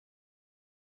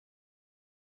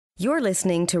You're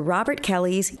listening to Robert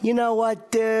Kelly's You Know What,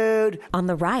 Dude? On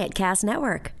the Riotcast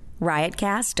Network,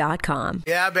 riotcast.com.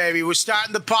 Yeah, baby, we're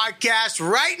starting the podcast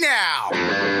right now.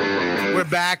 We're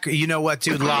back, You Know What,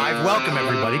 Dude, live. Welcome,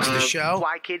 everybody, to the show.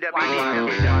 I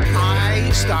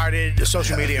started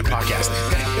social media and podcasting.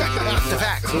 The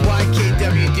fact, the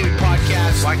YKW Dude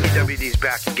podcast. YKWD's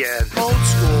back again. Old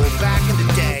school, back in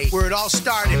the day, where it all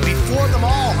started, before them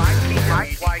all.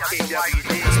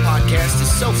 YKWD. This podcast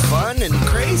is so fun and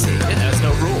crazy. It has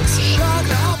no rules.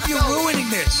 Shut up, you're ruining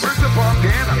this. Where's the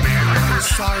bandana, man?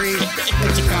 Sorry,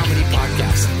 it's a comedy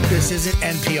podcast. This isn't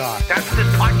NPR. That's what this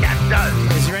podcast does.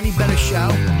 Is there any better show?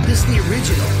 This is the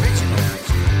original.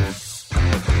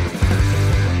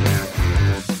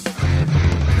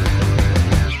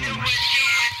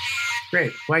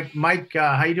 Great. Mike,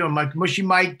 how you doing, Mike? Mushy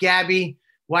Mike, Gabby,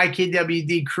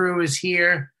 YKWD crew is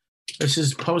here. This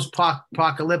is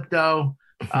post-apocalypto,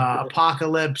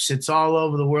 apocalypse. It's all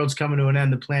over. The world's coming to an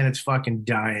end. The planet's fucking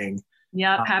dying.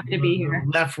 Yep, happy to be here.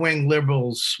 Left-wing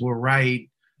liberals were right.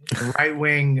 The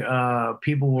right-wing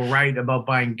people were right about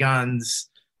buying guns.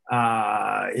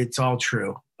 It's all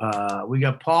true. We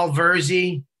got Paul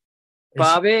Verzi.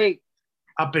 Bobby.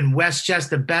 Up in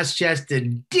Westchester,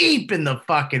 Bestchester, deep in the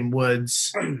fucking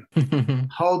woods,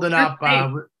 holding up.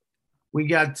 We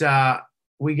got.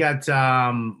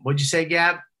 What'd you say,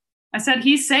 Gab? I said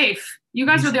he's safe. You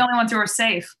guys are the only ones who are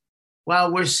safe.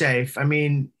 Well, we're safe. I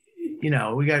mean, you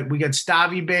know, we got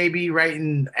Stavi baby right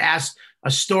in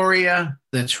Astoria.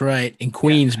 That's right, in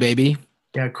Queens, baby.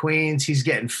 Yeah, Queens. He's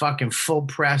getting fucking full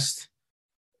pressed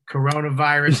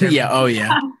coronavirus. Yeah. Oh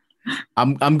yeah.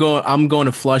 I'm going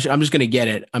to Flush. I'm just going to get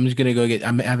it. I'm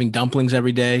having dumplings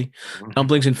every day.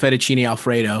 Dumplings and fettuccine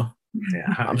Alfredo.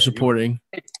 Yeah, I'm supporting.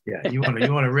 You want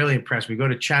to really impress me. Go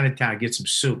to Chinatown, get some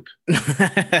soup.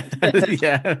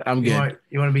 Yeah, I'm good.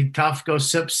 You want to be tough? Go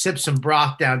sip some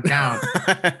broth downtown.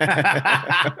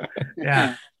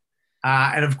 Yeah.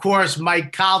 And of course,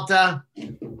 Mike Calta,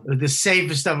 the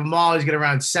safest of them all. He's got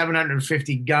around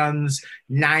 750 guns,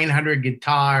 900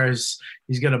 guitars.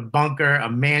 He's got a bunker, a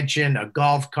mansion, a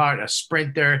golf cart, a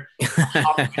Sprinter, a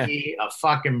Humvee, a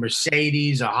fucking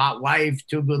Mercedes, a hot wife,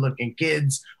 2 good-looking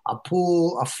kids, a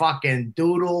pool, a fucking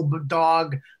doodle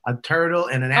dog, a turtle,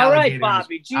 and an alligator. All right,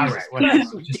 Bobby. Jesus. All right,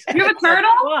 whatever. You have a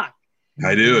turtle?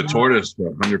 I do. A tortoise, a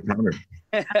 100-pounder.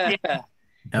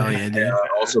 Hell yeah, dude. I've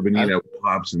also been eating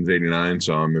Pop since '89,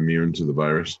 so I'm immune to the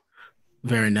virus.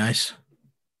 Very nice.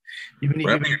 You've been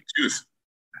Grabbing a tooth.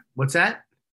 What's that?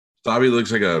 Bobby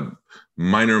looks like a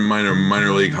minor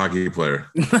league hockey player.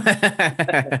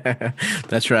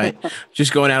 That's right.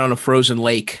 Just going out on a frozen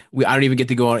lake. I don't even get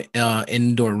to go on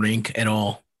indoor rink at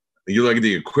all. You like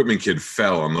the equipment kid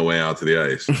fell on the way out to the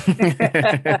ice.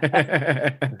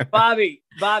 Bobby,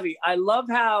 I love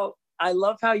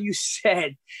how you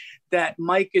said that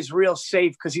Mike is real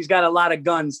safe because he's got a lot of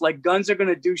guns. Like guns are going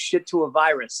to do shit to a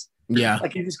virus. Yeah.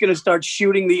 Like he's just going to start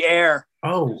shooting the air.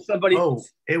 Oh,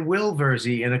 it will,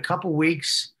 Verzi. In a couple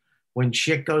weeks when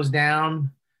shit goes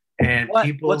down and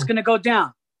what's going to go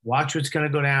down? Watch what's going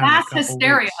to go down. Mass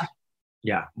hysteria. Weeks.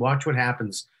 Yeah. Watch what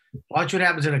happens. Watch what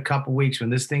happens in a couple weeks when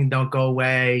this thing don't go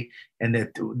away. And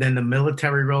then the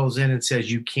military rolls in and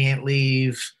says, you can't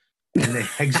leave. And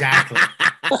exactly.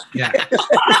 Yeah.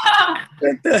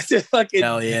 The fucking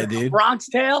hell yeah, dude. Bronx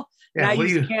Tale. Yeah, now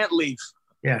you can't leave.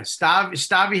 Yeah,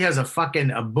 Stavi has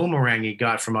a boomerang he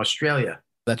got from Australia.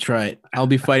 That's right. I'll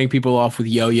be fighting people off with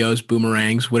yo-yos,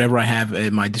 boomerangs, whatever I have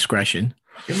at my discretion.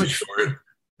 And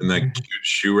that cute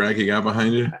shoe rack you got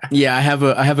behind you. Yeah, I have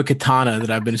a katana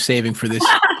that I've been saving for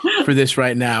this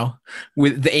right now.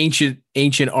 With the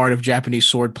ancient art of Japanese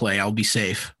sword play, I'll be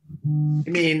safe. You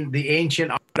mean the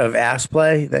ancient art of ass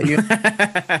play that you?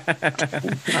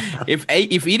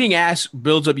 If eating ass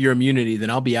builds up your immunity,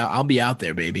 then I'll be out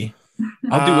there, baby.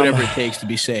 I'll do whatever it takes to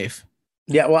be safe.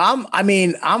 Yeah, well,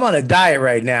 I'm on a diet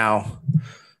right now.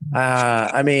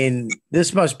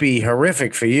 This must be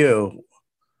horrific for you.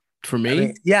 For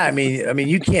me?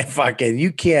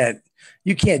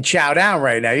 You can't chow down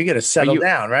right now. You got to settle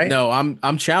down, right? No, I'm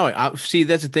chowing. See,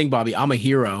 that's the thing, Bobby. I'm a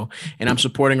hero, and I'm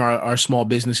supporting our small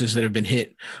businesses that have been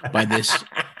hit by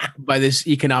this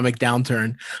economic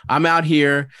downturn. I'm out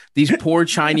here, these poor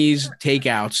Chinese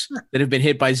takeouts that have been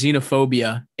hit by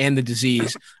xenophobia and the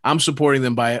disease. I'm supporting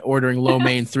them by ordering lo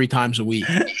mein 3 times a week.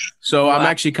 So I'm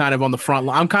actually kind of on the front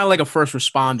line. I'm kind of like a first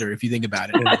responder, if you think about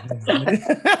it.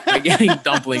 I'm getting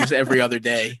dumplings every other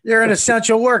day. You're an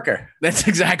essential worker. That's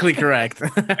exactly correct.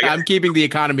 I'm keeping the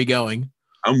economy going.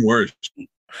 I'm worse.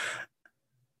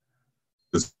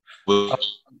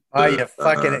 Oh, you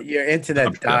fucking your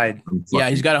internet died. Yeah,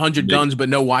 he's got 100 guns, but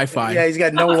no Wi-Fi. Yeah, he's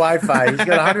got no Wi-Fi. He's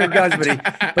got 100 guns,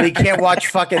 but he can't watch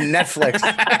fucking Netflix.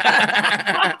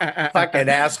 Fucking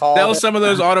asshole. Sell some of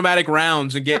those automatic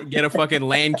rounds and get a fucking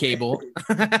LAN cable.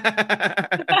 What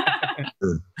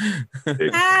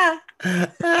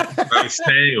I'm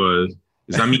saying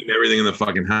is I'm eating everything in the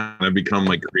fucking house. And I've become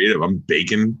like creative. I'm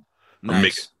baking. I'm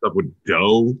making stuff with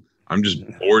dough. I'm just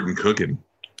bored and cooking.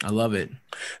 I love it.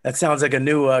 That sounds like a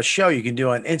new show you can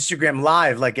do on Instagram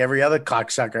Live, like every other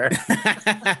cocksucker.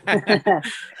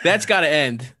 That's got to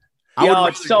end. I would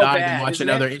rather die than watch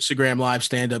another Instagram Live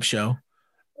stand-up show.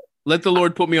 Let the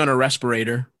Lord put me on a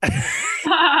respirator.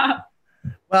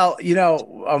 Well,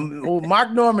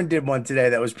 Mark Norman did one today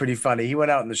that was pretty funny. He went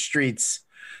out in the streets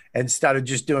and started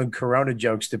just doing Corona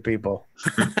jokes to people.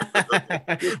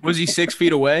 Was he 6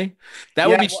 feet away? That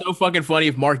would be so fucking funny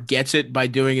if Mark gets it by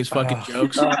doing his fucking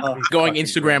jokes. Going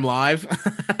Instagram Live.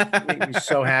 Make me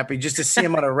so happy just to see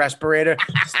him on a respirator,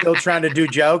 still trying to do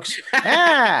jokes.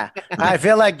 Yeah, I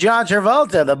feel like John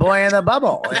Travolta, the boy in the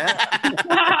bubble. Yeah.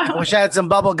 I wish I had some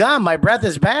bubble gum. My breath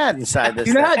is bad inside this.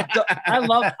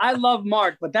 I love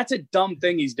Mark, but that's a dumb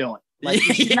thing he's doing. Like,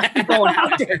 he's not going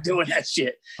out there doing that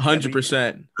shit.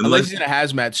 100%. Unless he's in a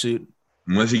hazmat suit.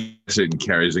 Unless he gets it and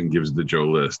carries it and gives the Joe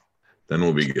List, then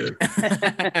we'll be good.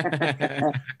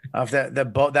 That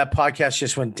podcast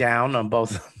just went down on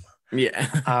both.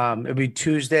 Yeah. It'll be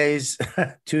Tuesdays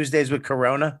with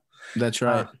Corona. That's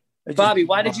right. Bobby,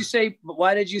 why did you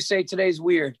say today's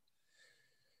weird?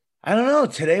 I don't know.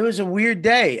 Today was a weird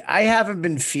day. I haven't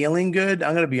been feeling good.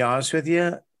 I'm going to be honest with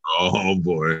you. Oh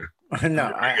boy.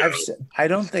 No, I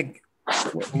don't think.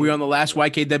 Are we on the last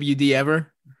YKWd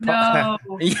ever? No.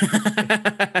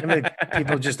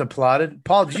 People just applauded.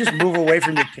 Paul, did you just move away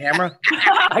from your camera?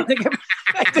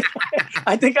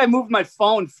 I think I moved my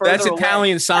phone further. That's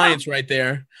Italian science right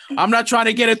there. I'm not trying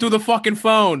to get it through the fucking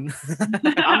phone.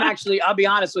 I'll be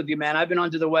honest with you, man. I've been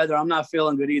under the weather. I'm not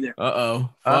feeling good either.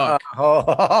 Fuck.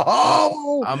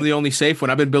 I'm the only safe one.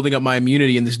 I've been building up my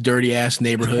immunity in this dirty ass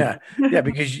neighborhood. Yeah,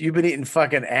 because you've been eating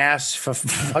fucking ass for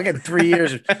fucking 3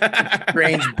 years.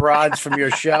 Strange broads from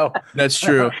your show. That's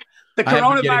true. The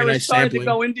coronavirus started to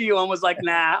go into you and was like,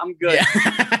 nah, I'm good. Yeah.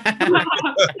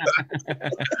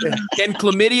 Can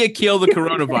chlamydia kill the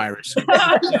coronavirus?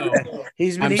 So,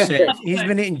 he's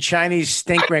been eating Chinese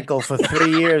stink wrinkle for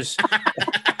 3 years,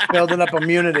 building up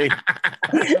immunity.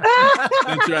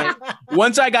 That's right.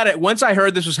 Once I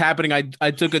heard this was happening,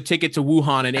 I took a ticket to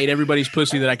Wuhan and ate everybody's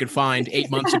pussy that I could find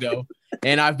 8 months ago.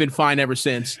 And I've been fine ever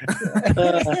since.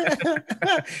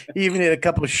 You even ate a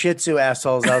couple of Shih Tzu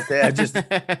assholes out there.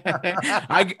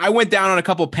 I went down on a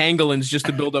couple of pangolins just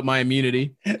to build up my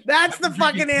immunity. That's the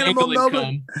fucking animal.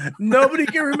 Nobody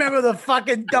can remember the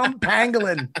fucking dumb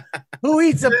pangolin. Who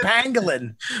eats a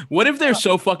pangolin? What if they're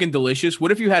so fucking delicious?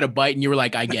 What if you had a bite and you were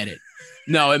like, I get it?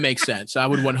 No, it makes sense. I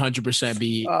would 100%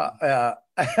 be.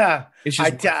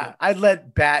 I'd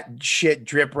let bat shit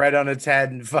drip right on its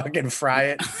head and fucking fry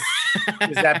it.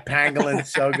 Is that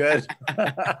pangolin's so good?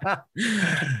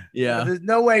 Yeah. There's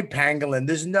no way pangolin.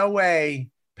 There's no way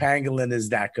pangolin is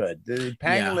that good. The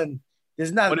pangolin,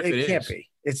 there's not. It can't be.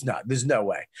 It's not. There's no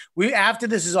way. After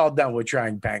this is all done, we're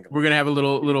trying pangolin. We're gonna have a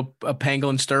little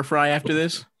pangolin stir fry after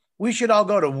this. We should all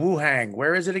go to Wuhan.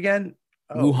 Where is it again?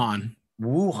 Wuhan.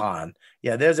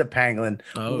 Yeah, there's a pangolin.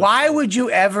 Oh, why would you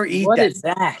ever eat that? What is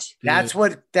that? That's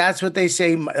what they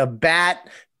say. A bat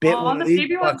bit one of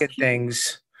these fucking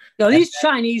things. Yo, these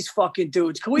Chinese fucking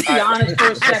dudes. Can we be honest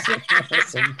for a second?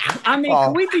 I mean,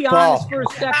 can we be honest for a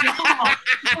second?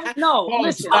 No,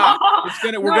 listen.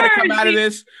 We're gonna come out of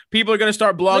this. People are gonna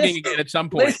start blogging again at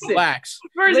some point. Relax.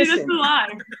 Listen,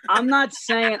 I'm not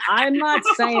saying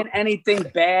anything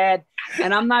bad,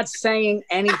 and I'm not saying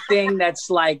anything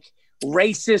that's like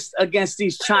racist against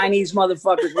these Chinese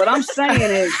motherfuckers. What I'm saying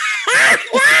is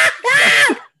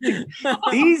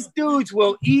these dudes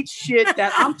will eat shit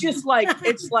that I'm just like,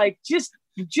 it's like just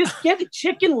get a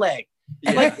chicken leg.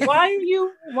 Like, why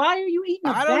are you eating a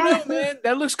I don't know, man.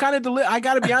 That looks kind of delicious. I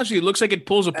gotta be honest with you. It looks like it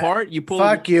pulls apart. You pull.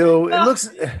 Fuck you. It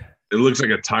looks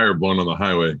like a tire blown on the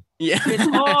highway. Yeah, it's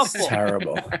awful. It's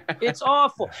terrible. It's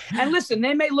awful. And listen,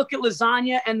 they may look at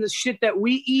lasagna and the shit that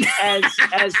we eat as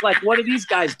like, what are these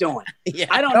guys doing? Yeah.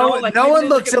 I don't know. Like, no one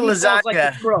looks at lasagna.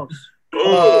 Like gross.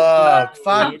 Oh,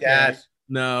 fuck that.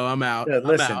 No, I'm out. Dude,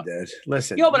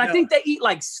 listen. Yo, but I think they eat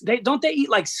like they eat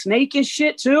like snake and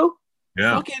shit too.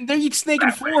 Yeah. Fucking, they eat snake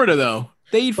in Florida though.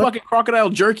 They eat fucking crocodile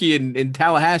jerky in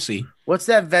Tallahassee. What's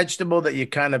that vegetable that you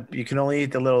can only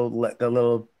eat the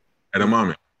little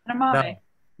edamame?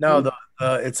 No,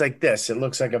 it's like this. It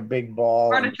looks like a big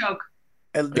ball. Artichoke.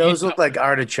 And those look like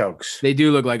artichokes. They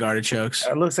do look like artichokes.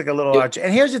 It looks like a little arch.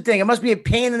 And here's the thing: it must be a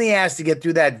pain in the ass to get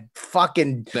through that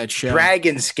fucking shell.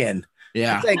 dragon skin.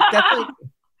 Yeah, that's like,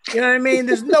 you know what I mean?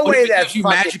 There's no way that's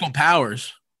magical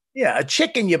powers. Yeah, a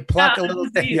chicken you pluck a little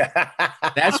thing. Yeah.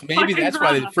 That's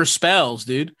why for spells,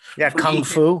 dude. Yeah, kung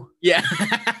fu. Yeah.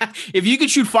 If you could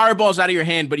shoot fireballs out of your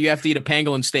hand, but you have to eat a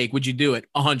pangolin steak, would you do it?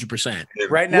 100%.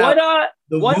 Right now,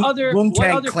 what other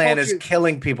Wu-Tang Clan cultures- is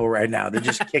killing people right now. They're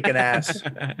just kicking ass.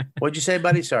 What'd you say,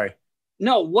 buddy? Sorry.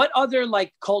 No, what other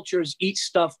like cultures eat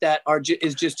stuff that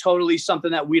is just totally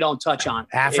something that we don't touch on?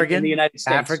 African in the United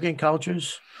States. African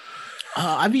cultures.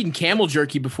 I've eaten camel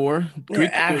jerky before.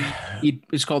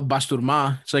 It's called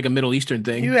basturma. It's like a Middle Eastern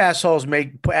thing. You assholes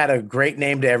add a great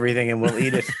name to everything and we'll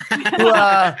eat it.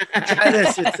 Try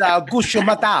this. It's gusho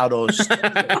matados.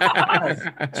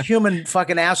 It's human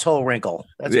fucking asshole wrinkle.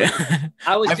 That's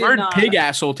I've heard pig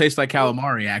asshole tastes like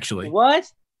calamari, actually.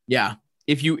 What? Yeah.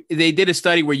 They did a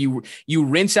study where you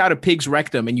rinse out a pig's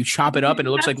rectum and you chop it up and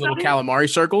it looks like little calamari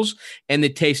circles and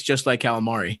it tastes just like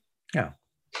calamari. Yeah.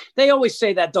 They always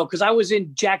say that though, because I was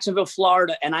in Jacksonville,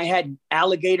 Florida, and I had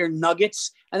alligator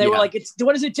nuggets, and they were like,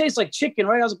 what does it taste like? Chicken,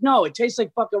 right? I was like, no, it tastes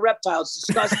like fucking reptile. It's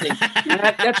disgusting.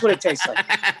 That's what it tastes like.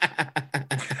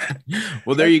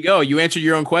 Well, there you go. You answered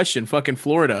your own question. Fucking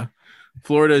Florida.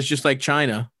 Florida is just like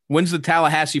China. When's the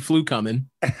Tallahassee flu coming?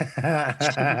 We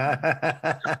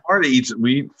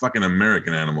eat fucking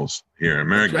American animals here.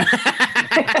 American.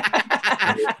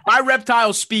 My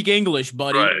reptiles speak English,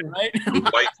 buddy. Right?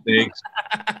 White snakes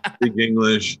speak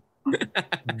English.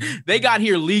 They got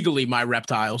here legally, my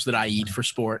reptiles that I eat for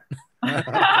sport.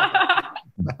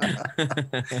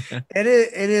 It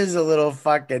is a little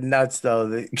fucking nuts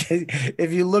though.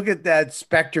 If you look at that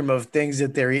spectrum of things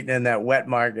that they're eating in that wet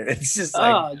market, it's just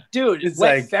like, dude, it's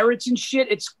wet ferrets and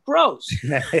shit. It's gross.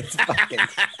 It's fucking,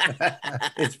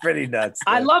 it's pretty nuts.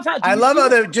 Dude. I love how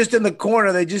they're just in the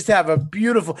corner. They just have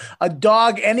a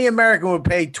dog. Any American would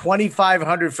pay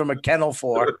 $2,500 from a kennel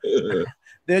for.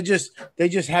 They just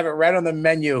have it right on the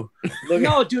menu.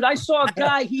 No, dude, I saw a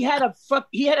guy. He had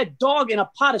a dog in a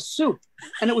pot of soup,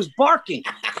 and it was barking.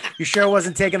 You sure it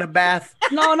wasn't taking a bath?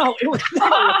 No, it was.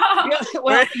 No.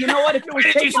 Well, you know what? If it was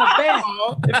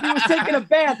taking a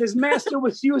bath, his master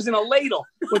was using a ladle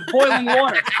with boiling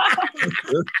water.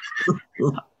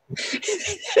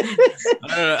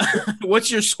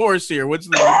 What's your source here? What's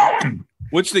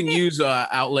the news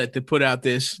outlet to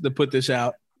put this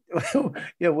out?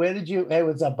 Yeah, where did you? Hey,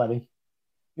 what's up, buddy?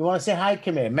 You want to say hi?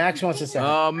 Come here. Max wants to say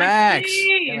hi. Oh, Max.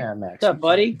 Come here, Max. What's up,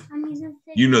 buddy?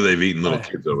 You know they've eaten little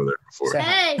kids over there before.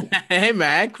 Hey,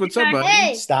 Max. What's up, buddy?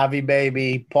 Hey. Stavi,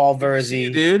 baby. Paul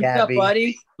Verzi. Dude. What's up,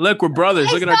 buddy? Look, we're brothers.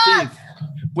 Hey, look at our teeth.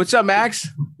 What's up, Max?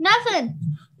 Nothing.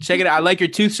 Check it out. I like your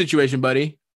tooth situation,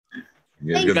 buddy.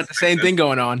 You got the same thing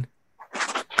going on.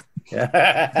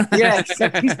 Yeah,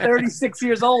 except he's 36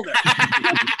 years older.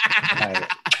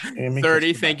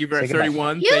 30. Thank you very much.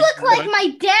 31. You look like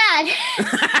my dad.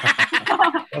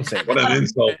 Don't say What an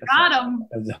insult. Got him.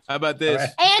 How about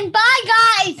this? And bye,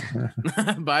 guys.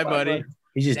 Bye, buddy.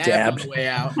 He just Dabbed dabbed. on the way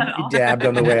out. He dabbed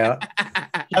on the way out.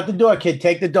 Shut the door, kid.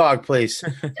 Take the dog, please.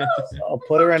 I'll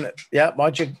put her in. Yeah, why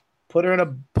don't you put her in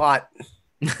a pot?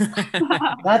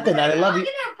 Nothing. I love you.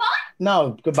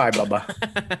 No, goodbye, Bubba.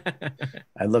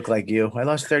 I look like you. I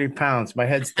lost 30 pounds. My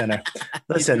head's thinner.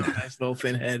 Listen, nice little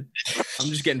thin head. I'm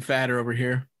just getting fatter over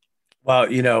here.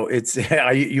 Well, you know, it's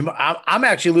I'm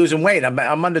actually losing weight.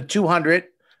 I'm under 200.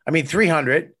 I mean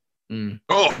 300.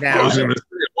 Oh, now. I was gonna say,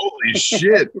 holy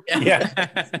shit! Yeah,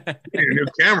 a new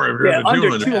camera. If you're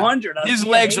Under 200. His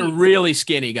legs are really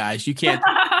skinny, guys. You can't.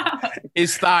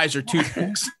 His thighs are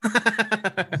toothpicks.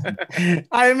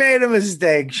 I made a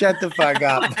mistake. Shut the fuck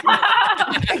up.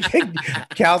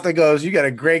 Calta goes, you got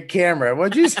a great camera.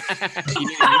 What'd you say?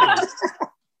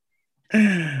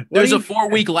 There's a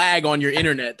 4-week lag on your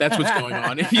internet. That's what's going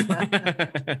on.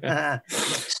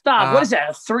 Stop. What is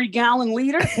that? A 3-gallon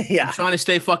liter? Yeah. I'm trying to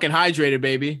stay fucking hydrated,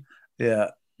 baby.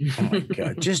 Yeah. Oh my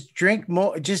God. Just drink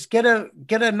more. Just get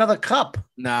another cup.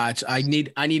 Nah, I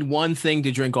need one thing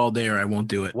to drink all day or I won't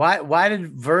do it. Why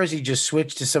did Verzi just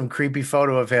switch to some creepy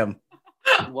photo of him?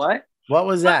 What? What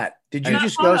was that? Did you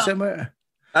just go somewhere?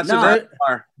 That's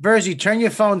Verzi, turn your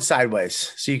phone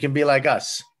sideways so you can be like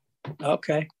us.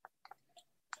 Okay.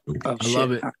 I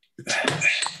love it.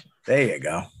 There you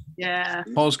go. Yeah.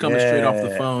 Paul's coming straight off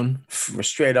the phone. We're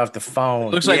straight off the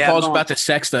phone. Looks like Paul's about to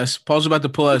sext us. Paul's about to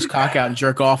pull his cock out and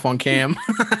jerk off on cam.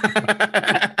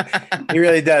 He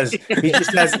really does. He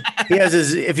just has. He has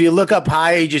his. If you look up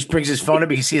high, he just brings his phone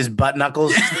up. You can see his butt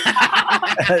knuckles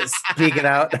speaking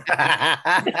out.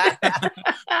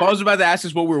 I was about to ask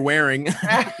us what we're wearing. Wait,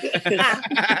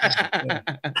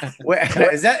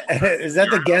 is that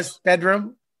the guest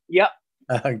bedroom? Yep.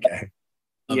 Okay.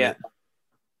 Yeah.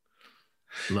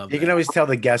 Love You can always tell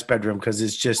the guest bedroom because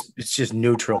it's just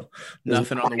neutral.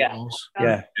 nothing on the Yeah. walls.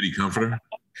 Yeah. Kitty comforter.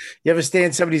 You ever stay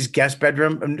in somebody's guest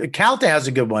bedroom? Calta has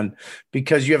a good one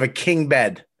because you have a king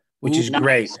bed, which is Nice.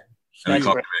 great. And a That's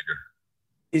coffee great. maker.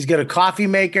 He's got a coffee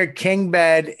maker, king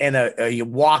bed, and a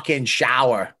walk-in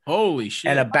shower. Holy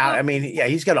shit.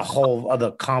 He's got a whole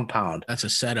other compound. That's a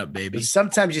setup, baby. But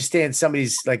sometimes you stay in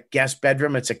somebody's like guest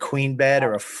bedroom, it's a queen bed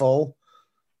or a full.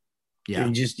 Yeah.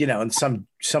 And just, in some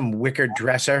wicker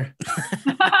dresser.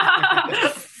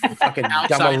 Fucking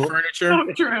Outside dumb, furniture.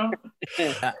 So true.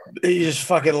 you're just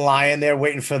fucking lying there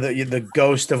waiting for the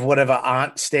ghost of whatever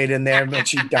aunt stayed in there when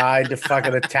she died to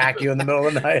fucking attack you in the middle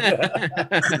of the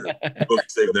night.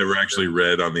 Books they've never actually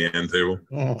read on the end table.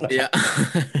 Yeah.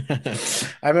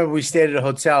 I remember we stayed at a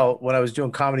hotel when I was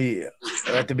doing comedy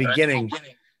at the beginning.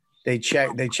 They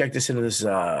checked us into this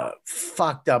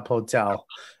fucked up hotel.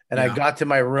 And I Yeah. got to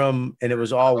my room and it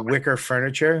was all wicker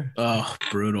furniture. Oh,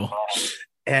 brutal.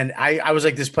 And I was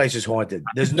like, this place is haunted.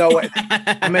 There's no way.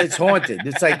 I mean, it's haunted.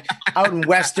 It's like out in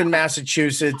Western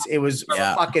Massachusetts. It was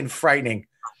fucking frightening.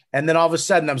 And then all of a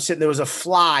sudden I'm sitting, there was a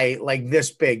fly like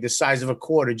this big, the size of a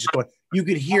quarter, just going, you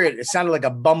could hear it. It sounded like a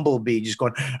bumblebee just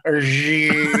going, and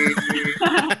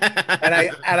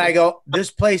I go,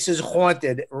 this place is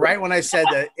haunted. Right when I said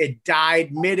that, it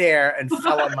died midair and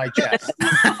fell on my chest.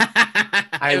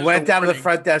 I went down to the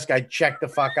front desk. I checked the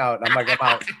fuck out. I'm like, I'm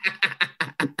out.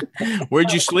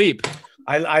 Where'd you sleep?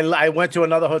 I went to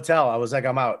another hotel. I was like,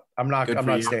 I'm out. I'm not Good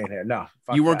for you. staying here. No.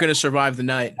 Fuck You weren't that. going to survive the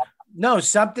night. No,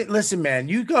 something. Listen, man,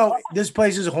 you go, this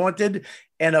place is haunted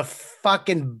and a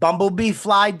fucking bumblebee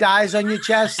fly dies on your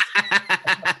chest.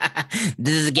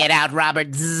 Get out,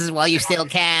 Robert, while you still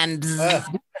can.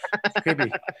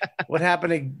 Creepy. What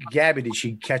happened to Gabby? Did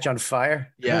she catch on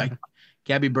fire? Yeah.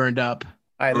 Gabby burned up.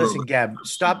 All right, listen, Gab,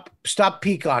 stop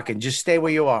peacocking. Just stay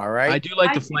where you are, right? I do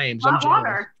like the flames. I'm Hot jealous.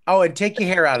 water. Oh, and take your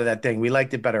hair out of that thing. We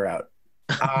liked it better out.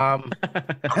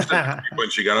 When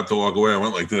she got up to walk away, I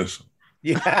went like this.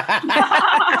 Yeah.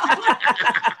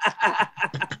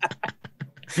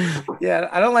 Yeah,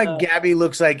 I don't like Gabby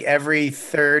looks like every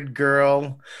third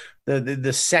girl,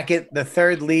 the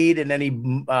third lead in any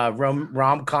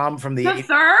rom-com from the The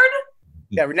third?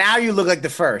 Yeah, now you look like the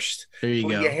first. There you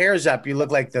When go. your hair's up, you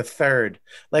look like the third.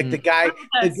 Like the guy, the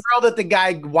Yes. girl that the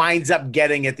guy winds up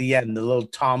getting at the end, the little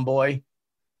tomboy.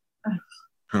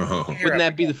 Oh. Wouldn't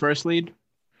that be the first lead?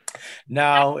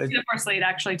 No, The first lead,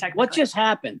 actually, technically. What just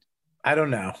happened? I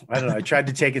don't know. I tried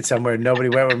to take it somewhere. Nobody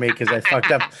went with me because I fucked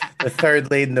up the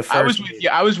third lead and the first. I was with you.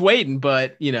 I was waiting,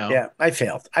 but Yeah, I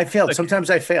failed.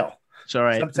 Sometimes I fail. It's all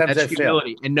right. Sometimes That's I fail.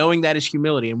 humility. And knowing that is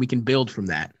humility, and we can build from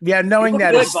that. Yeah, You knowing look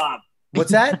that good, is. Bob.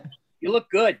 What's that? You look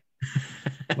good.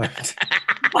 You look like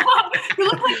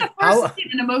the How- first scene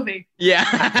in a movie.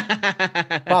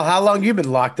 Yeah. Well, how long you been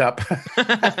locked up?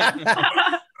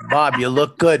 Bob, you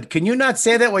look good. Can you not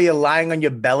say that while you're lying on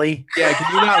your belly? Yeah.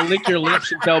 Can you not lick your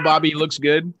lips and tell Bobby he looks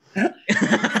good? I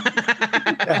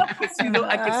can see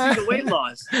the weight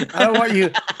loss. I don't want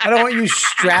you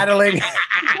straddling.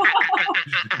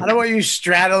 I don't want you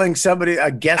straddling somebody a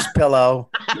guest pillow.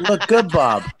 You look good,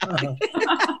 Bob.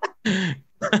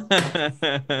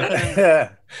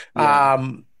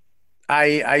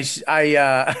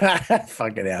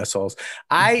 Fucking assholes.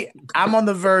 I'm on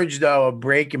the verge though of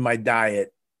breaking my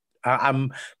diet.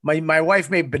 My wife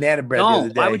made banana bread the No, other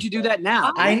day. why would you do that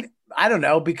now? I don't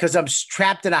know, because I'm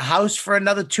trapped in a house for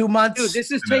another 2 months. Dude, this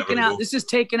is Inevitable.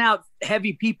 taking out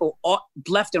heavy people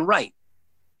left and right.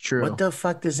 True. What the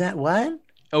fuck does that? What?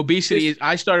 Obesity is.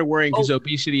 I started worrying because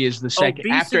obesity is the second.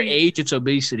 After Obesity- age, it's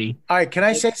obesity. All right, can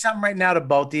I say something right now to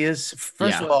both of you?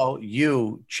 First Yeah. of all,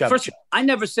 you chub. First, I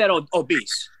never said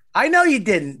obese. I know you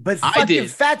didn't, but I fucking did.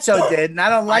 Fatso did, and I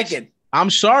don't like it. I'm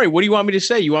sorry. What do you want me to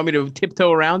say? You want me to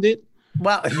tiptoe around it?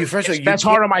 Well, you first of all, you That's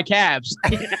hard on my calves.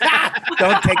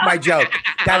 don't take my joke.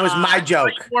 That was my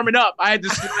joke. Warming up. I had to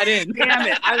slide in. Damn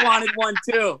it, I wanted one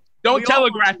too. Don't We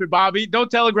telegraph it, Bobby. Don't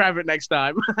telegraph it next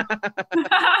time.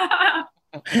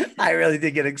 I really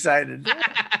did get excited.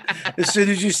 As soon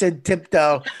as you said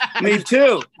tiptoe, Me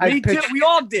too. I Me too. pitched- We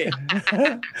all did.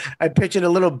 I pictured a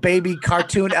little baby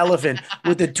cartoon elephant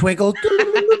with a twinkle.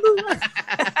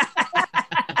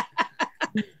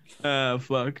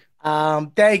 Fuck.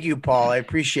 Thank you, Paul. I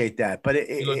appreciate that. But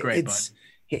You look great,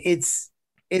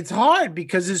 it's hard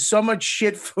because there's so much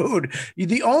shit food.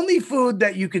 The only food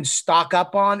that you can stock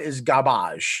up on is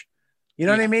garbage. You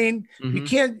know what I mean? You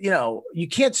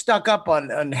Mhm. can't stock up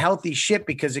on healthy shit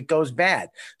because it goes bad.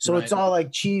 So it's Right. all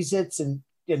like Cheez-Its and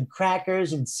and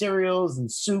crackers and cereals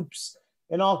and soups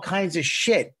and all kinds of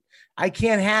shit. I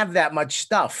can't have that much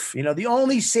stuff. You know, the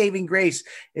only saving grace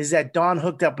is that Dawn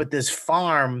hooked up with this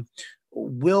farm,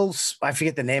 I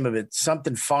forget the name of it,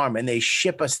 something farm, and they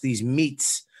ship us these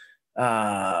meats,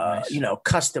 you know,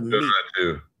 custom meat.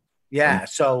 Yeah.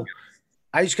 So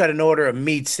I just got an order of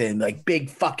meats and like big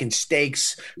fucking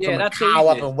steaks from a cow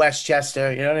up in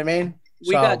Westchester. You know what I mean?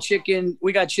 We got chicken,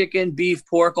 beef,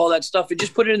 pork, all that stuff, and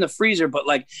just put it in the freezer. But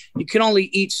like, you can only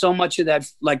eat so much of that.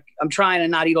 Like, I'm trying to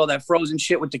not eat all that frozen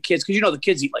shit with the kids because you know the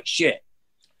kids eat like shit.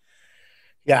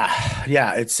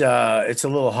 Yeah, it's a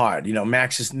little hard. You know,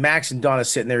 Max and Donna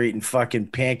sitting there eating fucking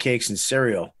pancakes and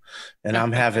cereal, and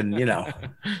I'm having, you know.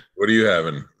 What are you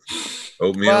having?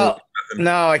 Oatmeal? Well,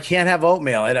 no, I can't have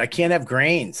oatmeal. I can't have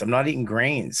grains. I'm not eating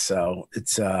grains, so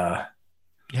it's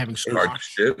You having hard to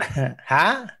shit?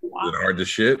 Huh? Is it hard to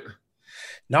shit?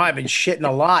 No, I've been shitting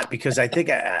a lot because I think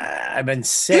I've been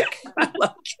sick.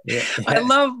 I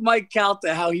love Mike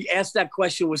Calta, how he asked that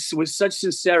question with such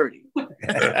sincerity. Well,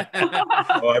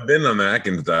 I've been on the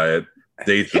Atkins diet.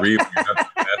 Day 3, you have to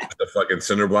pass the fucking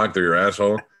cinder block through your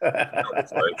asshole.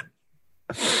 It's like,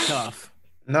 Tough.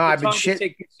 No, I've been shitting.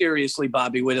 Take you seriously,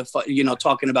 Bobby, with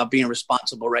talking about being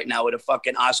responsible right now with a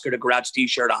fucking Oscar the Grouch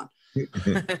t-shirt on.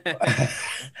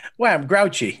 Well, I'm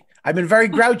grouchy. I've been very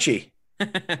grouchy.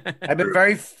 I've been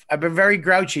very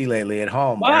grouchy lately at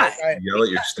home. Why? Yell at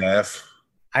your staff.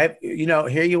 Here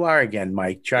you are again,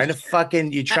 Mike, you're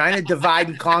trying to divide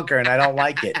and conquer, and I don't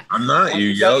like it. I'm not.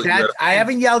 I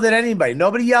haven't yelled at anybody.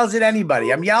 Nobody yells at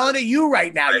anybody. I'm yelling at you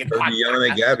right now. I heard you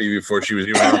yelling at Gabby before she was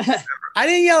even on. I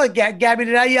didn't yell at Gabby.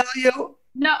 Did I yell at you?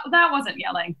 No, that wasn't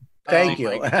yelling. Thank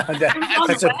you.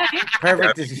 That's a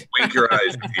perfect. Wink your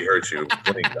eyes if he hurts you.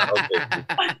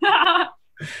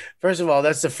 First of all,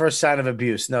 that's the first sign of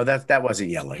abuse. No, that wasn't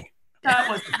yelling.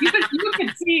 That was you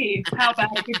could see how bad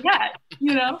it could get,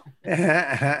 you know.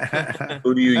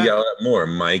 Who do you yell at more,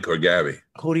 Mike or Gabby?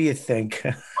 Who do you think?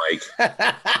 Mike.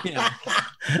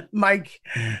 Mike,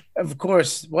 of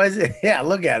course. What is it? Yeah,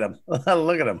 look at him.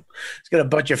 Look at him. He's got a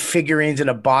bunch of figurines in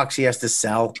a box he has to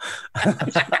sell. Is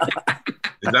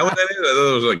that what that is? I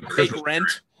thought it was like Christmas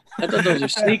rent. I thought those are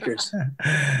sneakers.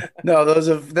 No,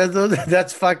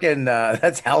 that's fucking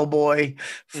that's Hellboy,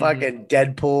 fucking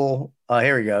Deadpool. Oh,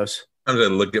 here he goes. Sometimes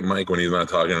I look at Mike when he's not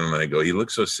talking, and I go, he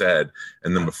looks so sad.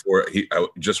 And then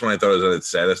just when I thought I was at its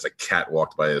saddest, a cat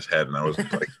walked by his head, and I was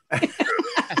like,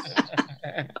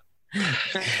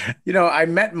 I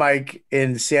met Mike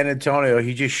in San Antonio.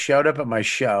 He just showed up at my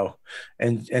show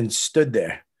and stood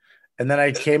there. And then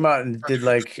I came out and did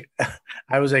I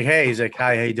was like, hey, he's like,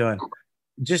 hi, how you doing?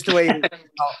 Just the way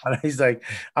he's like,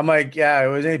 I'm like, yeah,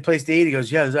 was there any place to eat? He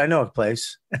goes, yeah, I know a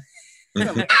place.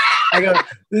 I go,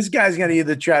 this guy's gonna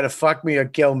either try to fuck me or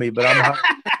kill me, but I'm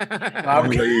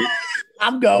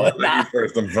going.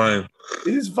 First, I'm fine.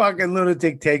 This fucking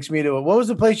lunatic takes me to what was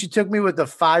the place you took me with the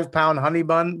 5-pound honey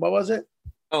bun? What was it?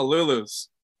 Oh, Lulu's.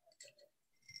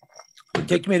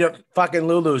 Take me to fucking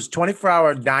Lulu's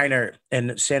 24-hour diner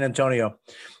in San Antonio.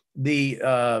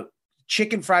 The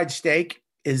chicken fried steak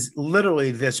is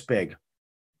literally this big.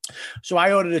 So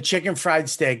I ordered a chicken fried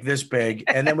steak this big,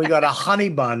 and then we got a honey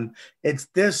bun. It's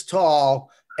this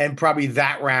tall and probably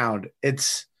that round.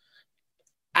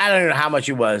 I don't know how much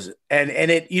it was. And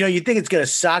it, you think it's going to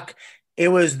suck. It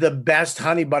was the best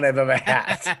honey bun I've ever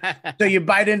had. So you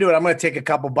bite into it. I'm going to take a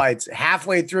couple bites.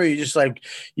 Halfway through, you're just like,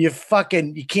 you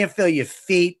can't feel your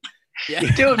feet. Yeah.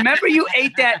 Dude, remember you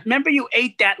ate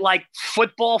that like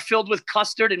football filled with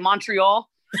custard in Montreal?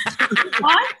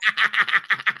 What?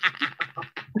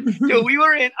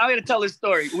 Dude, I'm going to tell this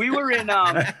story. We were at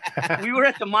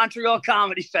the Montreal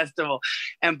Comedy Festival,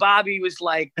 and Bobby was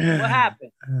like, what happened?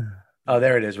 Oh,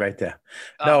 there it is right there.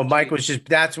 No, Mike was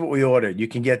that's what we ordered. You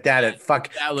can get that at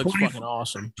that looks fucking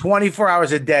awesome. 24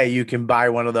 hours a day, you can buy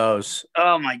one of those.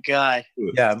 Oh my God.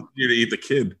 Yeah. You to eat the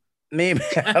kid. Me and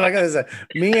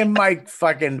Mike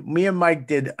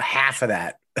did half of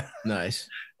that. Nice.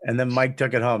 And then Mike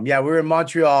took it home. Yeah, we were in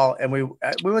Montreal, and we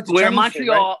went to we were in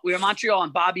Montreal. Right? We were in Montreal,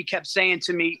 and Bobby kept saying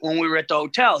to me when we were at the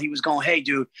hotel, he was going, "Hey,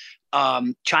 dude,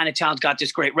 Chinatown's got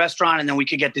this great restaurant, and then we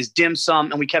could get this dim sum."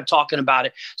 And we kept talking about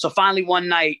it. So finally, one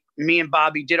night, me and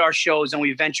Bobby did our shows, and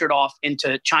we ventured off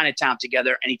into Chinatown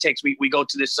together. And we go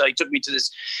to this. He took me to this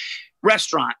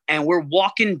restaurant, and we're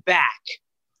walking back,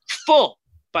 full.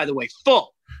 By the way,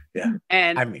 full. Yeah,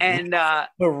 but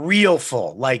real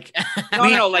full, like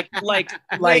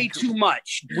way too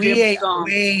much. We ate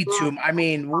way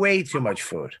too much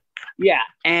food. Yeah,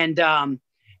 and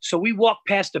so we walked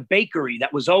past a bakery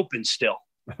that was open still,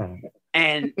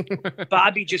 And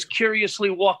Bobby just curiously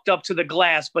walked up to the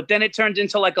glass, but then it turned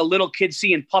into like a little kid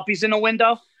seeing puppies in a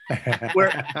window.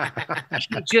 Where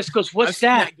he just goes, "What's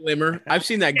that?" Glimmer. I've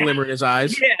seen that glimmer in his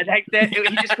eyes. Yeah,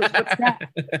 he just goes, "What's that?"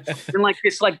 And like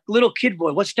this, like little kid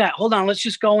boy, "What's that?" Hold on, let's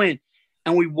just go in.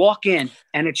 And we walk in,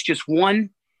 and it's just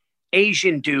one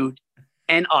Asian dude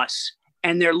and us,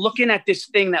 and they're looking at this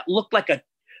thing that looked like a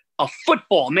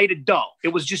football made of dough. It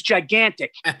was just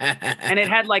gigantic, and it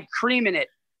had like cream in it.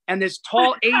 And this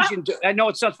tall Asian dude, I know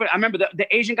it sounds funny. I remember the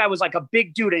Asian guy was like a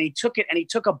big dude, and he took it and he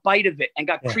took a bite of it and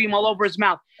got cream all over his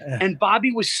mouth. And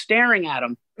Bobby was staring at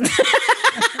him.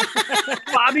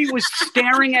 Bobby was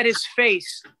staring at his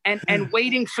face and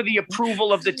waiting for the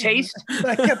approval of the taste.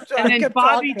 And then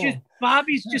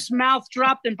Bobby's just mouth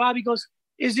dropped, and Bobby goes,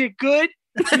 "Is it good?"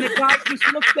 And the guy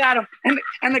just looked at him,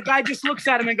 and the guy just looks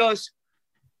at him and goes,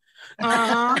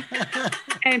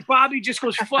 and Bobby just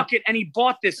goes, "Fuck it," and he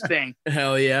bought this thing.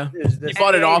 Hell yeah. He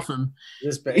bought it off him.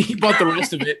 He bought the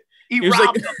rest of it. He was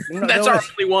robbed like, "That's our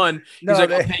only one." He's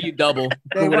like, "I'll pay you double."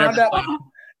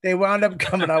 They wound up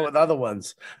coming out with other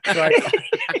ones. So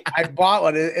I bought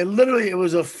one. It literally, it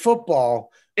was a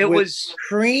football. It was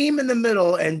cream in the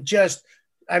middle and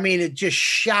it just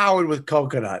showered with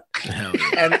coconut.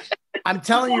 And I'm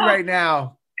telling you right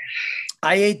now,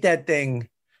 I ate that thing.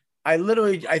 I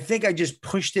think I just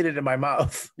pushed it into my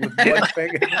mouth with one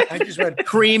finger. I just went,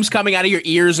 cream's coming out of your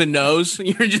ears and nose.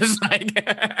 You're just like,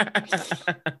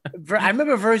 I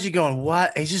remember Virgie going,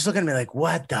 "What?" He's just looking at me like,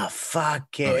 "What the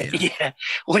fuck, kid?" Yeah.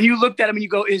 When you looked at him and you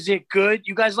go, "Is it good?"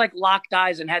 You guys like locked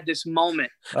eyes and had this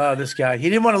moment. Oh, this guy. He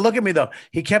didn't want to look at me though.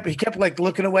 He kept like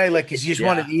looking away, like he just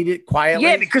wanted to eat it quietly.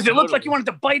 Yeah, because it looked like you wanted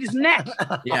to bite his neck.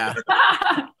 Yeah.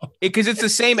 Because it's the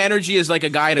same energy as like a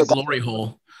guy in a glory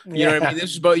hole. You know what I mean?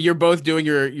 This is you're both doing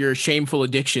your shameful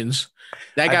addictions.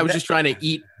 That guy was just trying to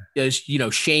eat,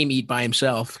 shame eat by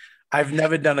himself. I've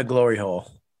never done a glory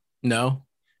hole. No.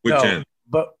 Which end?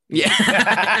 But yeah.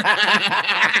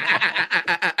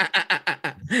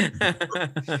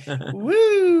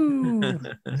 Woo!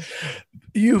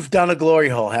 You've done a glory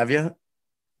hole, have you?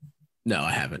 No,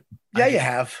 I haven't. Yeah, you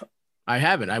have. I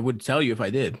haven't. I would tell you if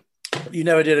I did. You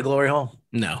never did a glory hole?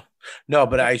 No,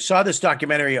 but I saw this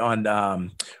documentary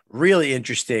on really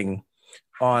interesting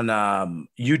on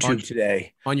YouTube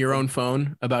today. On your own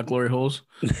phone about glory holes?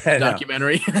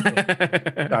 Documentary?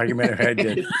 Documentary I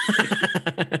did.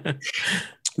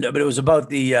 No, but it was about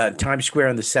the Times Square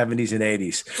in the 70s and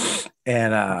 80s.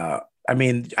 And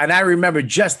and I remember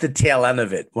just the tail end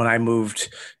of it when I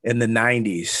moved in the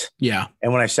 90s. Yeah.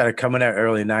 And when I started coming out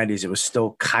early 90s, it was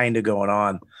still kind of going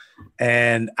on.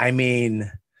 And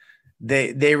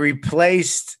they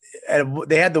replaced,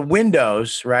 they had the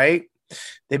windows, right?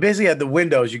 They basically had the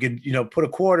windows. You could, put a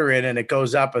quarter in and it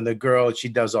goes up, and the girl, she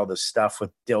does all this stuff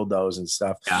with dildos and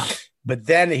stuff. Yeah. But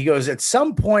then he goes, at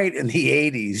some point in the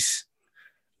 80s,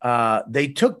 they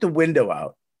took the window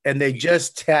out, and they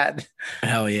just had,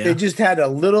 they just had a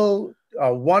little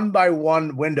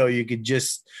 1x1 window you could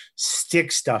just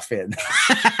stick stuff in.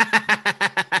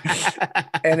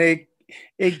 And it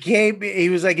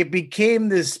became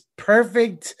this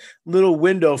perfect little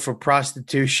window for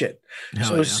prostitution.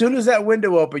 As soon as that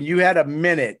window opened, you had a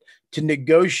minute to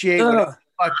negotiate whatever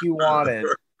the fuck you wanted.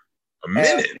 A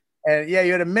minute? And you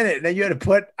had a minute. And then you had to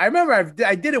put, I remember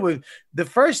I did it with the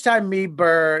first time me,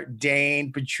 Burr,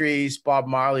 Dane, Patrice, Bob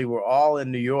Marley were all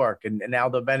in New York and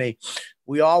Aldo Benny.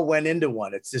 We all went into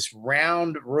one. It's this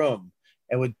round room,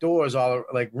 and with doors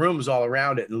rooms all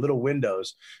around it and little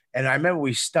windows. And I remember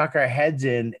we stuck our heads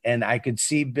in, and I could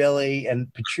see Billy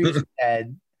and Patrice's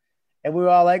head, and we were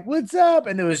all like, "What's up?"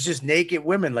 And there was just naked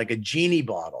women, like a genie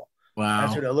bottle. Wow.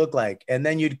 That's what it looked like. And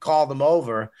then you'd call them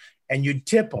over and you'd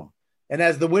tip them. And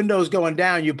as the window's going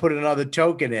down, you put another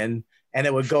token in, and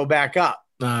it would go back up.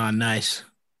 Oh, nice.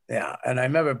 Yeah. And I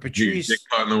remember Patrice. Your dick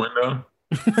caught in the window?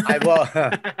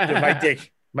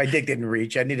 My dick didn't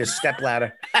reach. I need a step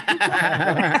ladder.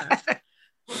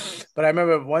 But I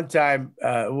remember one time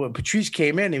when Patrice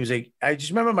came in, he was like, I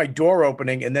just remember my door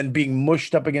opening and then being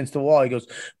mushed up against the wall. He goes,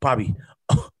 "Bobby,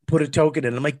 put a token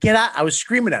in." I'm like, "Get out." I was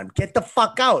screaming at him, "Get the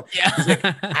fuck out." Yeah. He's like,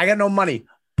 "I got no money.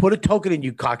 Put a token in,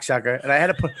 you cocksucker." And I had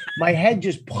to put my head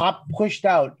just pushed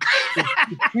out.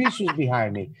 Patrice was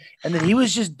behind me. And then he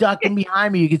was just ducking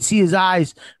behind me. You could see his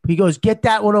eyes. He goes, "Get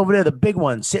that one over there, the big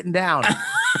one, sitting down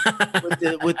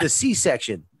with the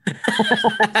C-section."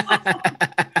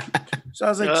 So I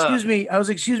was like, "Excuse me." I was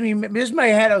like, "Excuse me, here's my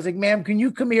head." I was like, "Ma'am, can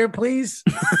you come here, please?"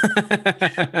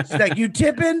 She's like, "You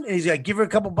tipping?" And he's like, "Give her a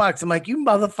couple bucks." I'm like, "You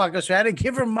motherfucker." So I had to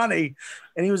give her money.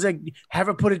 And he was like, "Have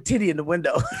her put a titty in the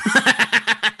window."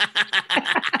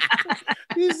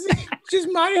 just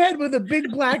my head with a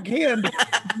big black hand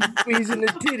squeezing the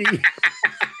titty.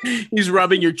 He's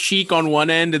rubbing your cheek on one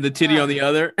end and the titty on the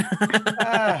other.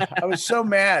 I was so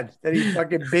mad that he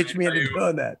fucking bitched me into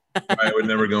doing that. I would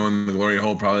never go in the glory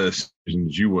hole, probably the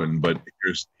seasons you wouldn't, but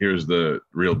here's the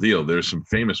real deal. There's some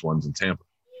famous ones in Tampa.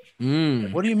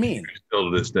 What do you mean? Still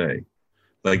to this day.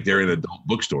 Like they're in adult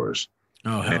bookstores.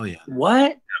 Oh, hell yeah.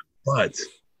 What?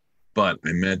 But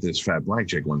I met this fat black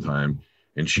chick one time,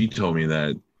 and she told me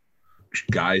that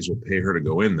guys will pay her to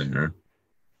go in there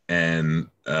and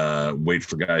wait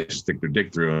for guys to stick their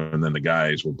dick through, and then the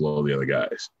guys will blow the other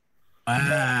guys.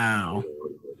 Wow.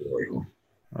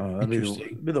 Oh, that'd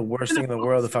be the worst thing in the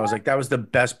world if I was like, that was the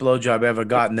best blowjob I ever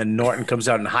got, and then Norton comes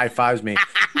out and high fives me.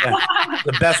 Yeah,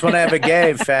 the best one I ever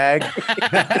gave, fag.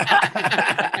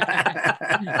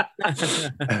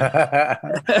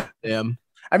 Damn.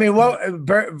 I mean, well,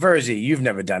 Verzi, you've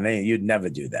never done anything. You'd never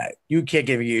do that. You can't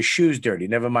give your shoes dirty.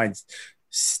 Never mind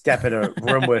step in a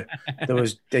room where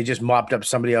they just mopped up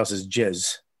somebody else's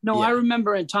jizz. No, I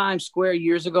remember in Times Square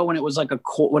years ago when it was like a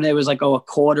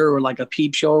quarter or like a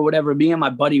peep show or whatever. Me and my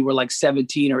buddy were like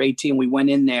 17 or 18. We went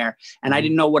in there and I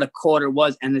didn't know what a quarter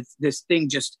was, and this thing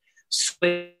just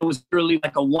it was really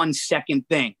like a 1 second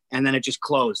thing, and then it just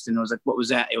closed. And it was like, what was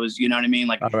that? It was, you know what I mean,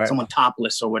 like someone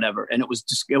topless or whatever. And it was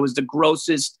the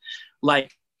grossest.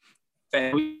 Like,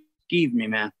 give me,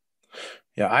 man.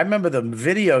 Yeah, I remember the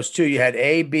videos too. You had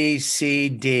A, B, C,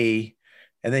 D,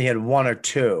 and then you had 1 or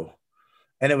 2.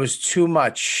 And it was too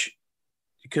much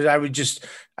because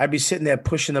I'd be sitting there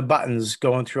pushing the buttons,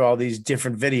 going through all these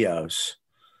different videos.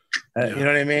 You know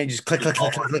what I mean? Just click,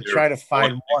 try to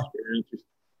find one.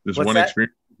 This one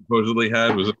experience supposedly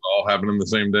had, was it all happening the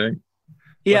same day?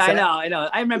 Yeah, I know.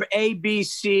 I remember A, B,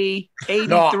 C,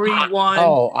 83, 1.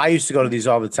 Oh, I used to go to these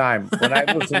all the time. When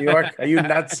I moved to New York, are you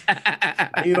nuts?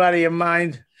 Are you out of your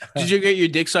mind? Did you get your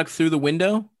dick sucked through the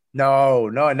window? No,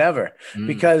 I never,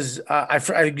 because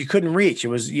you couldn't reach. It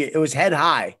was head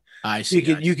high. I see.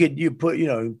 You put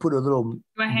a little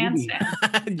a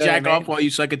handstand. Jack off while you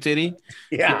suck a titty.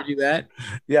 Yeah, do that.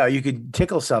 Yeah, you could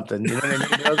tickle something. You know what I mean?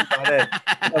 That was about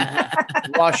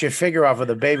it. Wash your finger off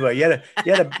with a baby wipe. You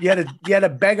had to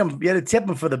beg him. You had to tip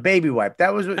him for the baby wipe.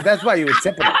 That's why you were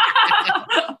tipping him.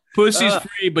 Pussy's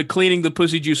free, but cleaning the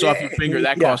pussy juice off your finger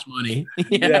costs money.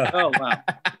 Yeah. Oh wow.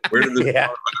 Where did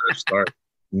this start?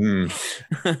 I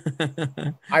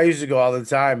used to go all the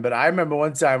time, but I remember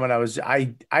one time when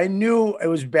I knew it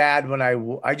was bad when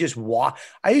I just walk.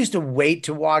 I used to wait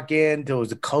to walk in till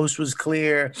the coast was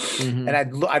clear, and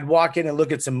I'd walk in and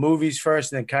look at some movies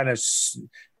first, and then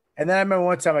and then I remember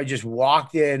one time I just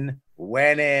walked in,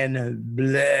 went in,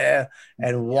 bleh,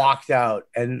 and walked out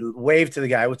and waved to the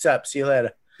guy. What's up? See you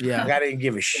later. Yeah, I didn't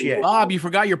give a shit. Bob, you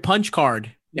forgot your punch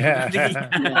card. Yeah. Just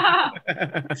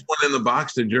went in the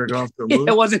box to jerk off the movie.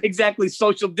 It wasn't exactly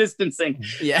social distancing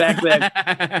back then.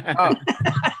 Oh,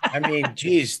 I mean,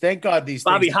 geez, thank God these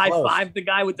Bobby things high-fived the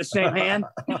guy with the same hand.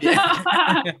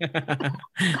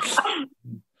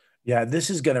 Yeah, this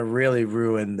is going to really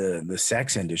ruin the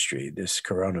sex industry, this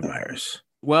coronavirus.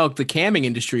 Well, the camming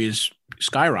industry is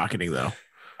skyrocketing, though.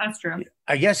 That's true.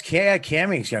 I guess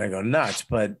camming's gonna go nuts,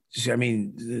 but I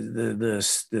mean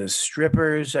the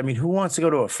strippers. I mean, who wants to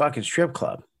go to a fucking strip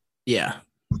club? Yeah,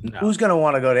 no. Who's gonna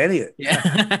want to go to any of it?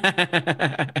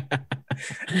 Yeah,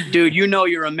 dude,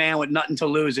 you're a man with nothing to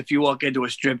lose if you walk into a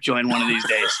strip joint one of these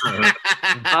days.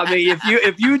 I mean,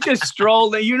 if you just stroll,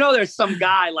 there's some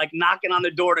guy like knocking on the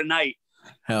door tonight.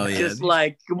 Hell yeah, just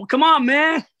like, come on,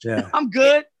 man. Yeah, I'm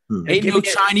good. Ain't no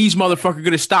Chinese motherfucker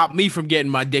gonna stop me from getting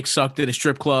my dick sucked at a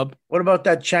strip club. What about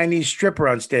that Chinese stripper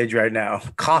on stage right now,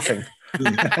 coughing?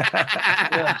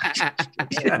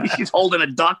 She's holding a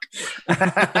duck. Yeah,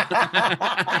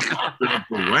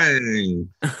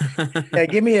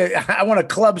 I want a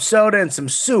club soda and some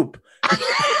soup.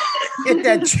 Get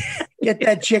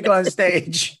that chick on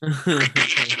stage.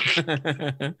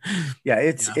 Yeah,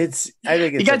 it's. I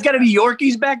think it's. You guys got any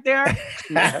Yorkies back there?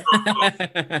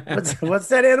 What's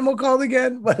that animal called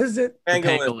again? What is it?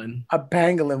 Pangolin. A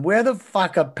pangolin. Where the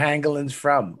fuck are pangolins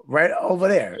from? Right over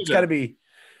there. It's got to be.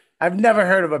 I've never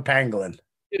heard of a pangolin.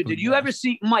 Dude, did you ever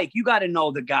see Mike? You got to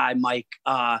know the guy, Mike.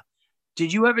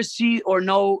 Did you ever see or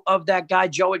know of that guy,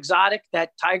 Joe Exotic,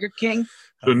 that Tiger King?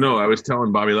 So no, I was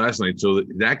telling Bobby last night. So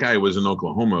that guy was in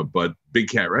Oklahoma, but Big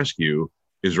Cat Rescue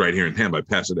is right here in Tampa. I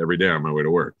pass it every day on my way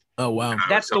to work. Oh wow,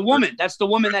 that's the woman. That's the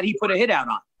woman that he put a hit out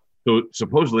on. So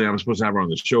supposedly I'm supposed to have her on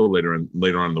the show later on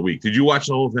in the week. Did you watch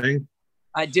the whole thing?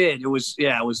 I did. It was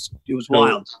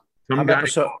wild. I'm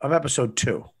episode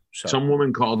 2. So. Some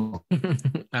woman called. I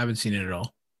haven't seen it at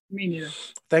all. Me neither.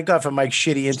 Thank God for Mike's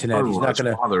shitty internet. He's not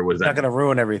gonna father was not that. gonna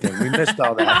ruin everything. We missed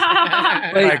all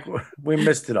that. Like, we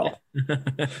missed it all.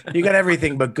 You got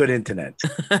everything but good internet.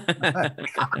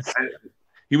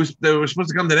 They were supposed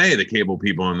to come today, the cable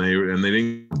people, and they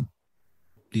didn't.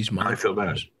 These I feel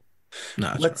bad.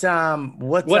 No,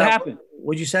 What happened?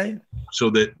 What'd you say? So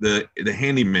the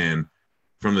handyman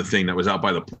from the thing that was out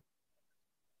by the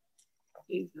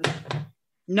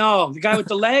No, the guy with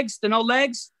the legs, the no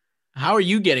legs. How are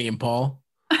you getting him, Paul?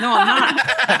 No, I'm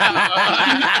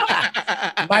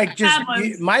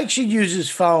not. Mike should use his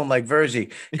phone like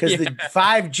Verzi, because the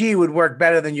 5G would work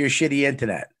better than your shitty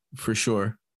internet. For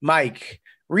sure. Mike,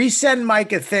 resend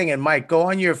Mike a thing, and Mike, go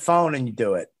on your phone and you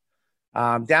do it.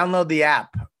 Download the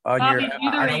app on Bobby,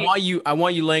 your. I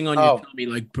want you laying on your tummy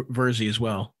like Verzi as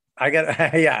well.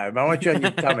 I want you on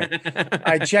your tummy. All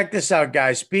right, check this out,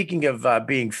 guys. Speaking of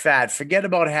being fat, forget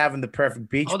about having the perfect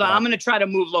beach. Hold on, I'm going to try to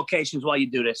move locations while you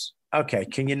do this. Okay,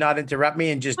 can you not interrupt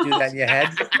me and just do that in your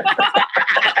head?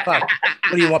 Fuck.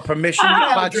 What do you want, permission?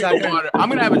 I'm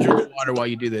going to have a drink of water while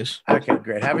you do this. Okay,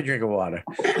 great. Have a drink of water.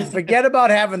 Forget about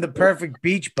having the perfect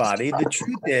beach body. The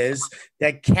truth is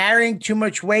that carrying too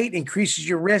much weight increases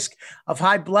your risk of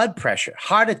high blood pressure,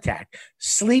 heart attack,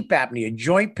 sleep apnea,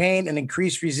 joint pain, and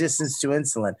increased resistance to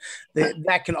insulin.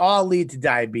 That can all lead to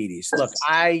diabetes. Look,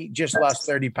 I just lost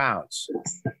 30 pounds.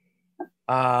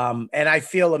 And I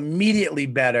feel immediately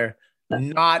better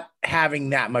not having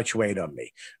that much weight on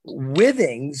me.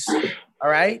 Withings, all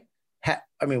right?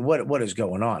 I mean, what is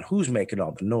going on? Who's making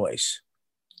all the noise?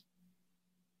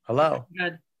 Hello?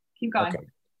 Good. Keep going. Okay.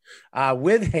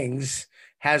 Withings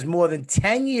has more than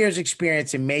 10 years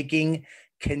experience in making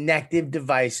connective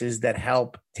devices that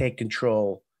help take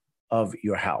control of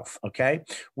your health, okay?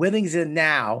 Withings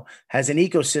now has an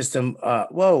ecosystem.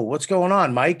 Whoa, what's going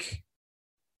on, Mike?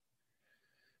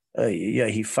 Yeah,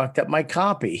 he fucked up my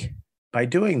copy by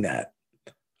doing that.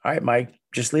 All right, Mike,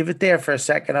 just leave it there for a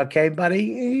second, okay,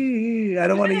 buddy? I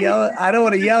don't want to yell. I don't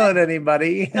want to yell at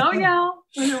anybody. Don't yell.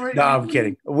 No, I'm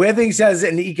kidding. Withings has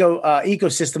an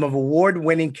ecosystem of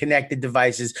award-winning connected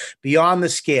devices beyond the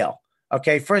scale.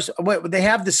 Okay, first, they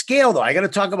have the scale, though. I got to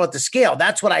talk about the scale.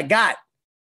 That's what I got.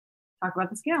 Talk about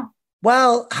the scale.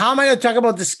 Well, how am I going to talk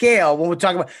about the scale when we're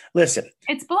talking about? Listen.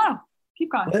 It's below.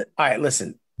 Keep going. All right,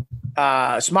 listen.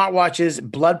 Smartwatches,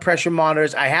 blood pressure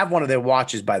monitors. I have one of their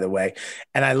watches, by the way,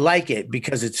 and I like it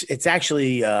because it's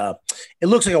actually it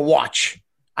looks like a watch.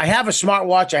 I have a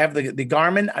smartwatch. I have the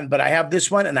Garmin, but I have this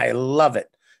one, and I love it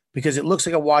because it looks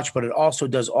like a watch, but it also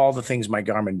does all the things my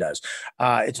Garmin does.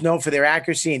 It's known for their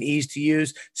accuracy and ease to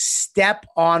use. Step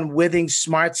on Withings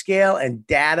Smart Scale, and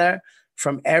data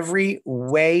from every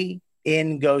weigh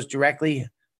in goes directly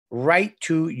right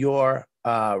to your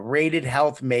Rated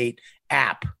Health Mate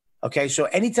app. Okay, so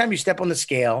anytime you step on the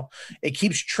scale, it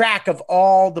keeps track of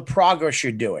all the progress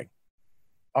you're doing.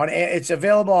 It's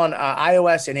available on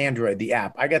iOS and Android, the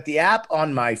app. I got the app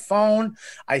on my phone.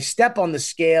 I step on the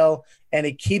scale, and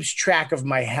it keeps track of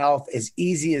my health as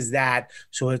easy as that.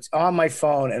 So it's on my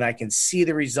phone, and I can see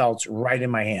the results right in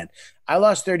my hand. I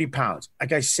lost 30 pounds.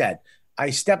 Like I said,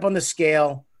 I step on the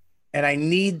scale, and I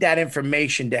need that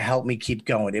information to help me keep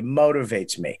going. It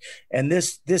motivates me. And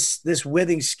this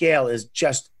Withings scale is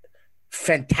just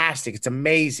fantastic. It's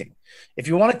amazing. If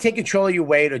you want to take control of your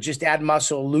weight or just add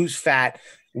muscle, lose fat,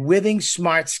 Withings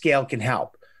Smart Scale can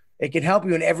help. It can help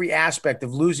you in every aspect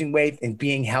of losing weight and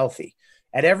being healthy.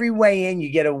 At every weigh-in, you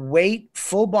get a weight,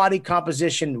 full body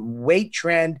composition, weight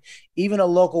trend, even a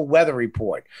local weather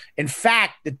report. In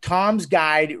fact, the Tom's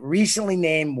Guide recently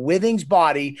named Withings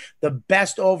Body the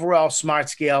best overall smart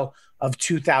scale of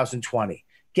 2020.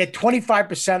 Get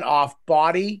 25% off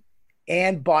body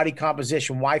and body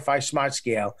composition Wi-Fi smart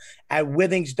scale at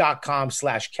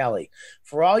withings.com/Kelly.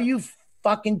 For all you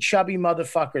fucking chubby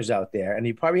motherfuckers out there, and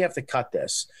you probably have to cut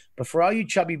this, but for all you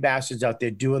chubby bastards out there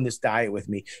doing this diet with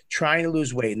me, trying to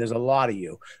lose weight, and there's a lot of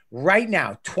you, right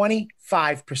now,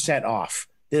 25% off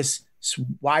this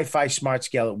Wi-Fi smart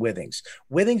scale at Withings.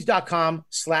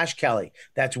 Withings.com/Kelly.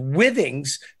 That's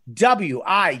Withings,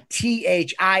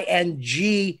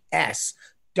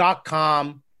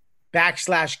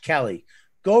 WITHINGS.com/Kelly.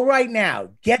 Go right now.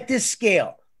 Get this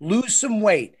scale. Lose some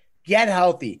weight. Get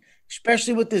healthy,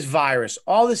 especially with this virus,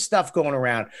 all this stuff going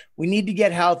around. We need to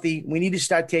get healthy. We need to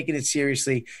start taking it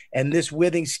seriously. And this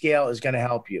Withings scale is going to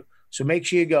help you. So make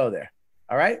sure you go there.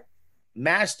 All right?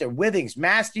 Withings,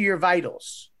 master your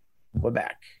vitals. We're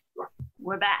back.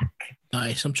 We're back.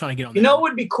 Nice. I'm trying to get on. You know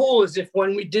what would be cool is if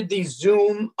when we did these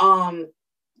Zoom podcasts,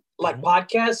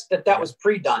 that was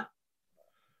pre-done.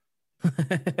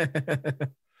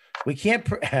 We can't.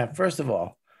 First of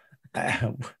all,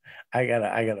 I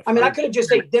gotta. I mean, I could have just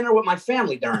ate dinner with my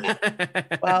family during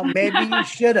that. Well, maybe you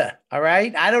should have. All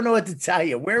right. I don't know what to tell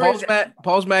you. Where is it?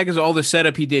 Paul's Mag is all the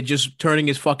setup he did, just turning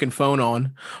his fucking phone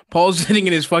on. Paul's sitting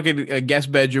in his fucking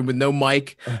guest bedroom with no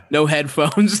mic, no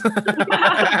headphones.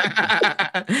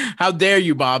 How dare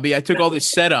you, Bobby? I took all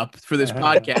this setup for this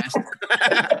podcast.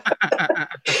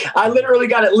 I literally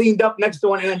got it leaned up next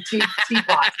to an antique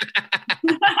teapot.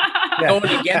 Going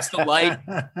against the light.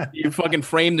 You fucking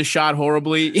framed the shot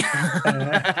horribly.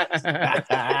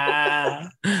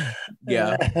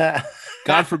 Yeah.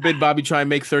 God forbid Bobby try and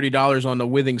make $30 on the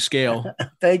Withing scale.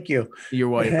 Thank you. Your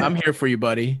wife. I'm here for you,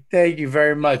 buddy. Thank you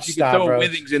very much, You can throw Stavros.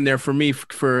 Withings in there for me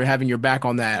for having your back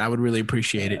on that. I would really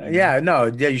appreciate it. Yeah, no,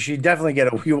 yeah, you should definitely get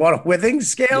a. You want a Withing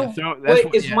scale? Yeah, Wait,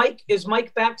 is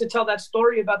Mike back to tell that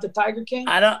story about the Tiger King?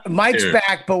 I don't. Mike's Yeah.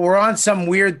 back, but we're on some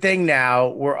weird thing now.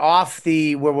 We're off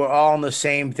where we're all on the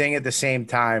same thing at the same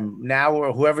time.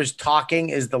 Now, whoever's talking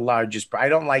is the largest. I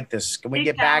don't like this. Can we Hit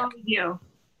get back? gallery view.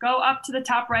 Go up to the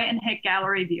top right and hit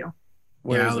gallery view.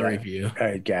 Where is Gallery that? view. All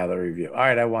right, gallery view. All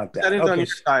right, I want that. Settings on Okay. your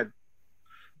side.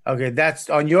 Okay, that's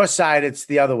on your side. It's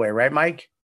the other way, right, Mike?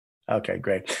 Okay,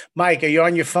 great. Mike, are you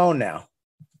on your phone now?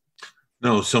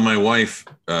 No, so my wife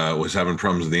was having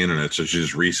problems with the internet, so she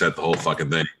just reset the whole fucking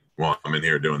thing while I'm in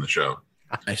here doing the show.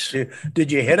 Nice. Did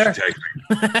you hit her? She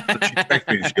texted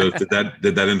me. She goes,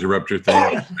 "Did that interrupt your thing?"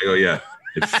 I go, "Yeah."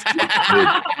 It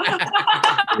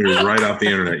was right off the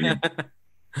internet.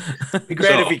 It'd be great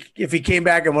So- if he came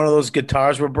back and one of those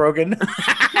guitars were broken.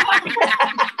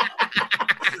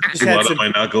 Just had Blood some- on my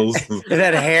knuckles. it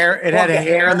had hair. It had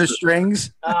hair on the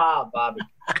strings. Ah, Bobby.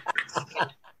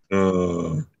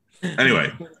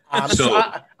 Anyway,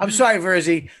 I'm sorry,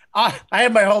 Verzi. I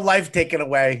had my whole life taken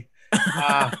away.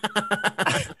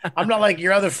 I'm not like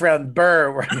your other friend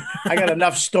Burr, where I got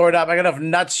enough stored up. I got enough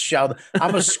nuts shelled.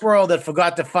 I'm a squirrel that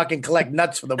forgot to fucking collect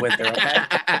nuts for the winter. Okay?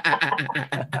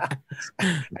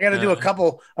 I got to do a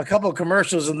couple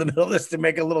commercials in the middle of this to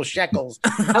make a little shekels.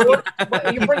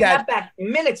 But you bring that back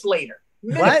minutes later.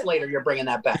 What? Later, you're bringing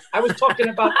that back. I was talking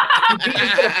about you beat me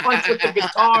to the punch with the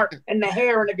guitar and the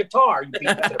hair and the guitar. You beat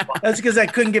me to the punch. That's because I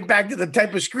couldn't get back to the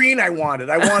type of screen I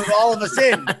wanted. I wanted all of us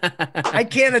in. I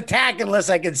can't attack unless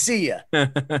I can see you.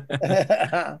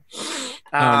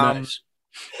 Nice.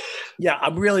 Yeah,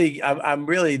 I'm really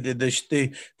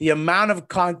the amount of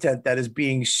content that is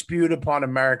being spewed upon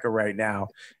America right now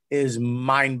is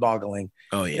mind-boggling.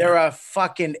 Oh yeah. There are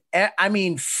fucking, I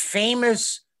mean,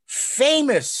 famous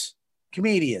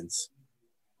comedians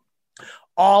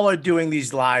all are doing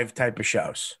these live type of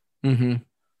shows. Mm-hmm.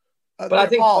 But I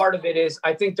think part of it is,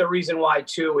 I think the reason why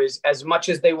too is as much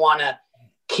as they want to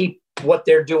keep what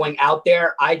they're doing out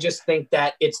there, I just think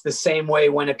that it's the same way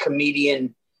when a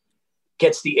comedian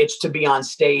gets the itch to be on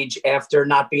stage after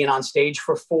not being on stage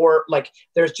for like,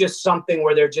 there's just something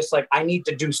where they're just like, I need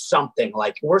to do something.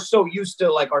 Like we're so used to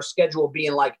like our schedule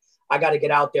being like, I got to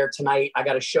get out there tonight. I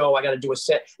got a show. I got to do a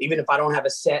set. Even if I don't have a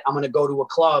set, I'm going to go to a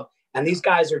club. And these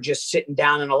guys are just sitting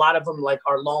down, and a lot of them like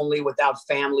are lonely without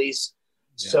families.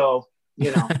 Yeah. So,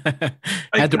 you know,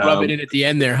 I had to rub it in at the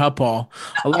end there, huh, Paul?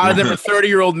 A lot of them are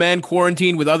 30-year-old men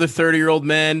quarantined with other 30-year-old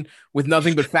men with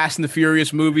nothing but Fast and the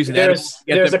Furious movies. And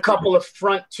there's a couple of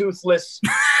front toothless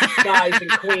guys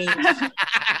and queens.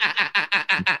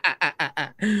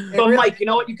 So, Mike, you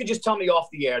know what? You could just tell me off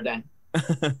the air then.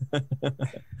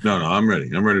 No, I'm ready.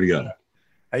 I'm ready to go.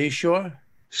 Are you sure?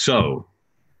 So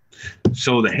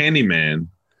the handyman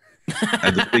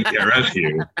at the Big Cat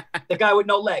Rescue, the guy with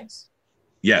no legs.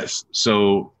 Yes.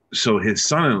 So his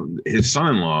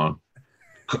son-in-law.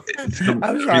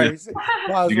 I'm sorry.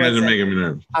 You guys are making me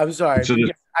nervous. I'm sorry. So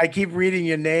I keep reading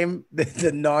your name,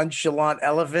 the nonchalant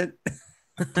elephant.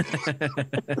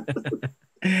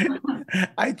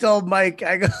 I told Mike,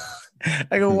 I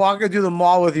go walking through the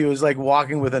mall with you is like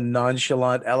walking with a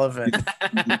nonchalant elephant.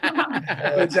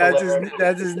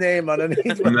 That's his name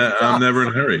underneath. I'm never in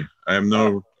a hurry. I'm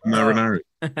never in a hurry.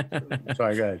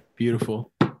 Sorry, go ahead.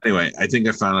 Beautiful. Anyway, I think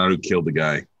I found out who killed the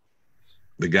guy.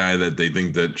 The guy that they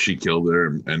think that she killed her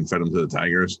and fed him to the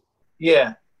tigers.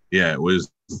 Yeah. Yeah, it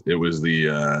was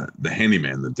the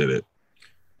handyman that did it.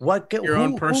 What your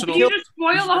own personal? Did you just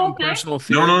spoil the whole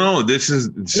thing? No. This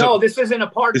isn't a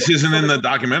part. This isn't in the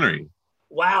documentary.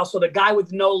 Wow. So the guy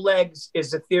with no legs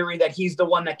is the theory that he's the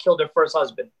one that killed her first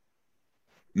husband.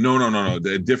 No.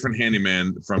 The different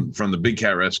handyman from the Big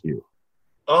Cat Rescue.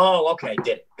 Oh, okay.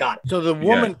 Did it. Got it. So the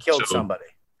woman killed somebody.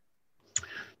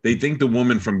 They think the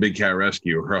woman from Big Cat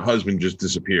Rescue, her husband just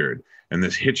disappeared. And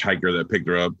this hitchhiker that picked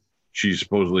her up, she's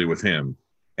supposedly with him.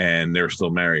 And they're still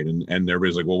married. And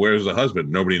everybody's like, well, where's the husband?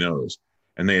 Nobody knows.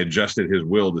 And they adjusted his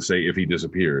will to say if he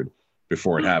disappeared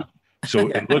before it happened. So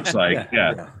it looks like,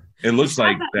 it looks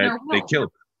like that they killed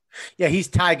him. Yeah, he's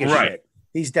tiger Right. shit.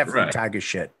 He's definitely Right. tiger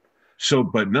shit. So,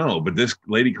 but this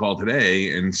lady called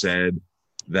today and said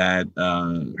that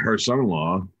her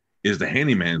son-in-law is the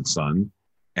handyman's son,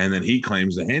 and then he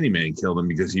claims the handyman killed him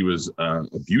because he was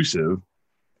abusive,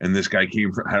 and this guy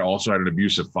had an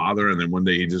abusive father, and then one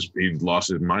day he lost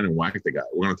his mind and whacked the guy.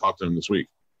 We're going to talk to him this week.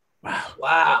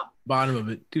 Wow. Bottom of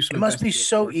it. Do some It must be investigation.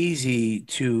 so easy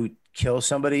to kill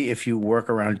somebody if you work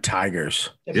around tigers.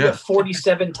 If you have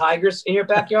 47 tigers in your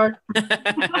backyard,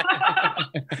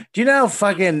 Do you know how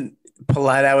fucking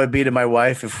polite I would be to my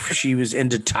wife if she was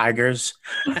into tigers?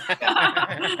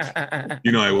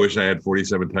 You know, I wish I had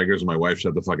 47 tigers and my wife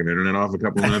shut the fucking internet off a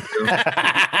couple minutes ago.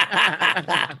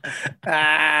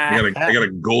 I got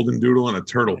a golden doodle and a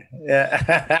turtle.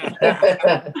 Yeah.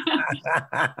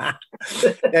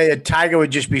 Yeah, a tiger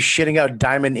would just be shitting out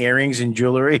diamond earrings and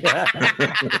jewelry. Yeah,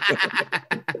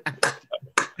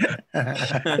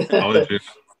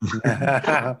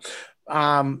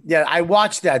 I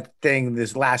watched that thing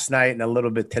this last night and a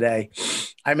little bit today.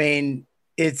 I mean,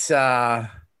 it's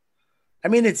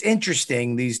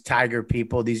interesting, these tiger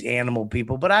people, these animal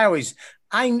people, but I always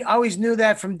knew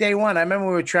that from day one. I remember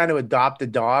we were trying to adopt a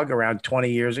dog around 20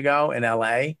 years ago in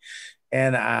LA.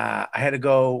 And I had to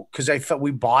go because I thought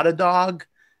we bought a dog.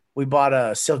 We bought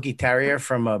a Silky Terrier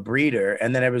from a breeder.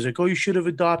 And then I was like, oh, you should have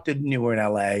adopted. And you were in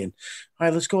LA. And all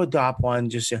right, let's go adopt one.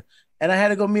 And I had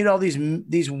to go meet all these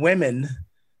women.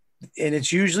 And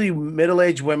it's usually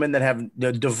middle-aged women that have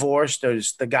they're divorced.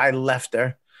 The guy left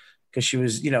her because she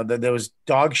was, there was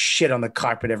dog shit on the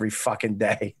carpet every fucking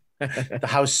day. The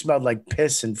house smelled like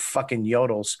piss and fucking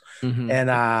yodels.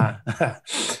 Mhm.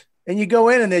 And you go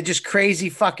in and they're just crazy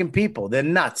fucking people. They're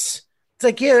nuts. It's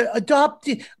like, yeah, adopt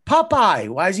Popeye.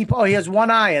 Why is he? Oh, he has one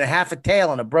eye and a half a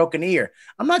tail and a broken ear.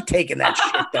 I'm not taking that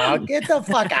shit, dog. Get the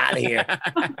fuck out of here.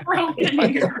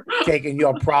 Taking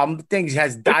your problem. The thing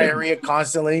has diarrhea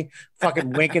constantly, fucking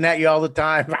winking at you all the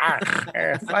time.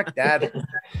 Fuck that.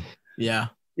 Yeah.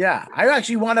 Yeah. I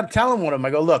actually wound up telling one of them, I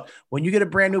go, look, when you get a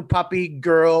brand new puppy,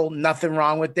 girl, nothing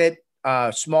wrong with it.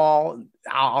 Small,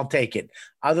 I'll take it.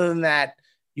 Other than that,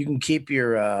 you can keep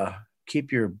your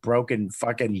broken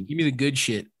fucking. Give me the good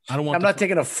shit. I don't want. I'm not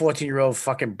taking a 14-year-old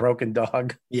fucking broken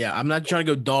dog. Yeah, I'm not trying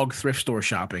to go dog thrift store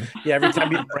shopping. Yeah,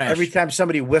 every time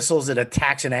somebody whistles, it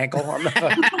attacks an ankle. I'm not-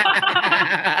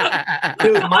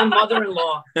 dude, my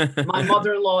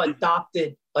mother-in-law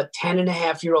adopted a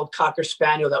 10-and-a-half-year-old Cocker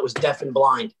Spaniel that was deaf and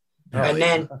blind. And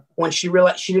then when she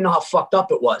realized she didn't know how fucked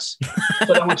up it was.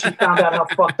 So then when she found out how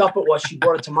fucked up it was, she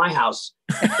brought it to my house.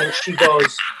 And she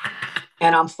goes,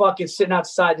 and I'm fucking sitting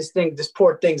outside this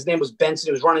poor thing's name was Benson.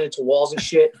 He was running into walls and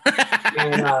shit.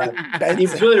 And he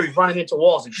was literally running into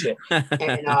walls and shit.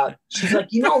 And she's like,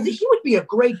 he would be a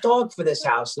great dog for this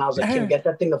house. And I was like, Kim, get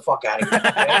that thing the fuck out of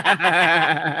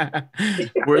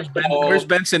here. Where's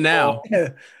Benson now?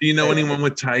 Do you know anyone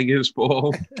with tigers,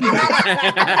 Paul?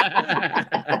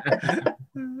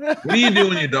 What do you do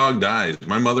when your dog dies?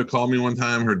 My mother called me one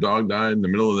time. Her dog died in the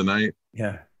middle of the night.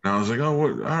 Yeah. And I was like, oh, all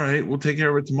right, we'll take care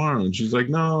of it tomorrow. And she's like,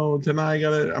 no, tonight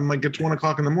I'm like, it's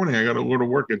 1:00 in the morning. I got to go to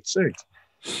work at 6.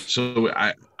 So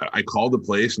I called the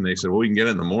place and they said, well, we can get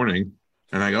it in the morning.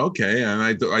 And I go, okay. And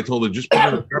I told her, just put it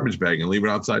in a garbage bag and leave it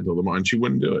outside till tomorrow. And she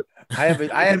wouldn't do it. I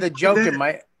had the joke in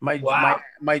my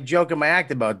joke in my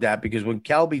act about that because when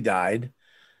Kelby died,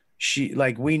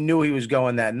 we knew he was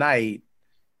going that night,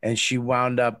 and she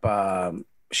wound up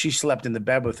she slept in the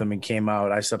bed with him and came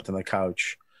out. I slept on the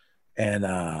couch, and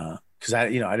because I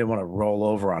didn't want to roll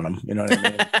over on him. You know what I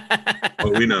mean?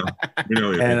 Well, we know.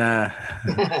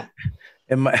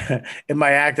 And in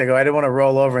my act, I go, I didn't want to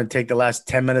roll over and take the last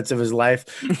 10 minutes of his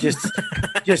life. Just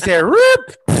there,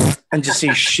 rip, and just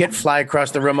see shit fly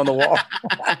across the room on the wall.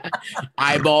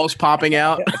 Eyeballs popping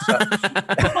out.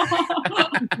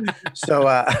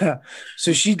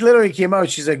 So she literally came out.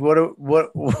 She's like,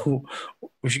 what?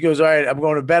 She goes, all right, I'm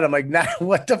going to bed. I'm like, nah,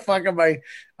 what the fuck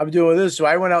I'm doing this. So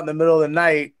I went out in the middle of the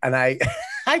night and I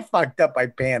fucked up. I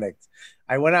panicked.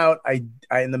 I went out, I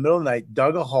in the middle of the night,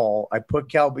 dug a hole. I put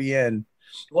Kelby in.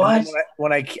 What?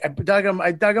 When I dug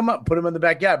him up, put him in the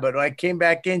backyard. But when I came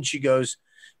back in, she goes,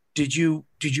 did you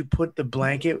put the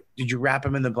blanket? Did you wrap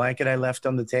him in the blanket I left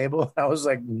on the table? I was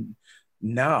like,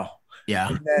 no. Yeah.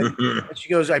 And then she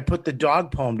goes, I put the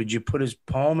dog poem. Did you put his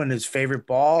poem and his favorite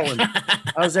ball? And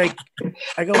I was like,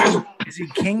 I go, is he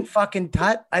King fucking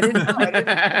Tut? I didn't know.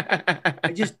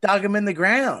 I just dug him in the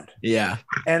ground. Yeah.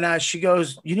 And she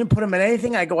goes, you didn't put him in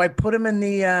anything? I go, I put him in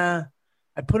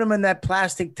that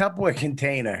plastic Tupperware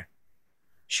container.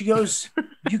 She goes,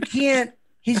 you can't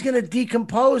he's gonna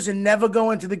decompose and never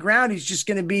go into the ground. He's just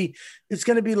gonna be. It's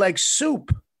gonna be like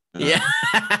soup. Yeah.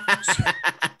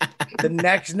 The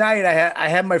next night, I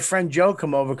had my friend Joe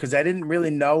come over because I didn't really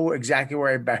know exactly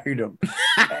where I buried him.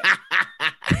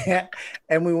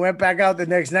 And we went back out the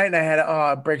next night, and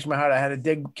it breaks my heart. I had to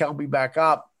dig Kelby back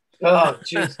up. Oh,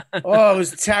 jeez. Oh, it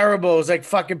was terrible. It was like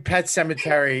fucking Pet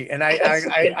Cemetery, and I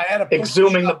had to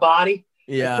exhuming the body.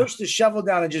 I pushed the shovel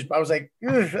down and I was like,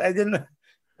 I just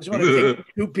want to take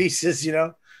 2 pieces, you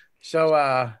know. So,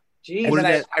 and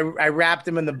then I wrapped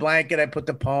him in the blanket. I put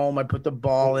the poem. I put the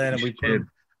ball in, and we put him.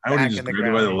 I would have just grabbed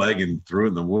it by the leg and threw it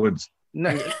in the woods.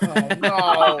 No,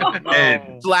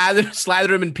 no.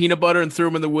 Slathered him in peanut butter and threw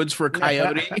him in the woods for a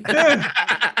coyote.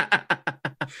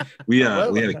 We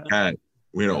had a cat.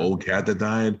 We had an old cat that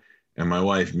died, and my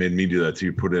wife made me do that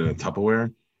too. Put it in a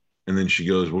Tupperware, and then she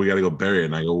goes, "Well, we got to go bury it."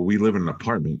 And I go, "Well, we live in an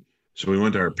apartment." So we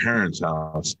went to her parents'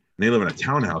 house, and they live in a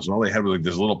townhouse, and all they had was like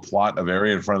this little plot of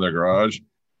area in front of their garage.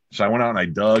 So I went out and I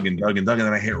dug and dug and dug, and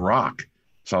then I hit rock.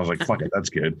 So I was like, "Fuck it, that's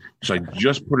good." So I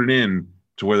just put it in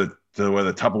to where the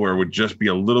Tupperware would just be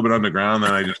a little bit underground.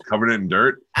 Then I just covered it in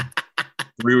dirt.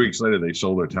 3 weeks later, they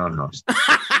sold their townhouse.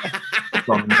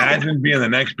 So imagine being the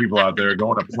next people out there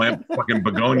going to plant fucking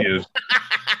begonias.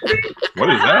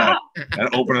 What is that? And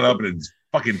open it up, and it's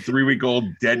fucking 3-week-old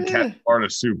dead cat part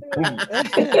of soup.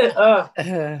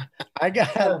 I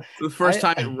got the first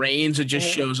time it rains, it just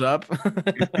shows up.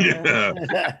 Yeah.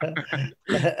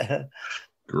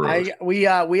 Gross. We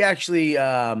actually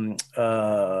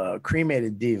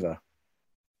cremated Diva.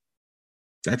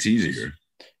 That's easier.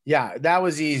 Yeah, that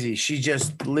was easy. She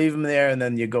just leave him there, and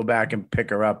then you go back and pick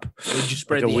her up. Did you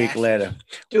spread like a the week ash? later?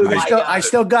 Dude, I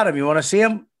still got them. You want to see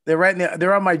them? They're right in there.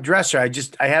 They're on my dresser. I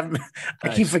haven't. I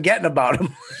keep forgetting about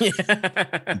them.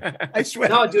 I swear.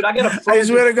 No, dude, I got a I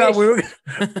swear to God, fish.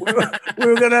 we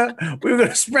were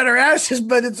gonna spread our ashes,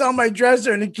 but it's on my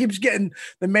dresser, and it keeps getting.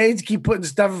 The maids keep putting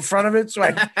stuff in front of it, so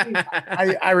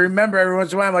I remember every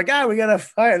once in a while. I'm like, we got to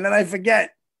fight, and then I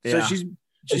forget. So Yeah.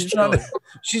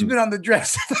 she's been on the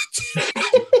dresser.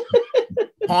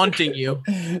 Haunting you.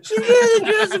 She's been on the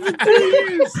dresser for 2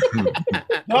 years.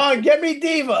 Oh, get me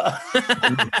Diva.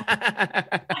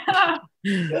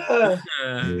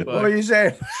 What were you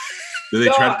saying? Did they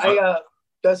try?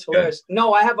 That's hilarious.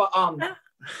 No, I have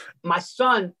my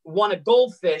son won a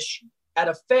goldfish at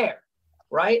a fair,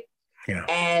 right? Yeah.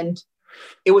 And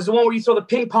it was the one where you throw the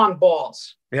ping pong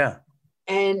balls. Yeah.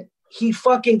 And he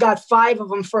fucking got 5 of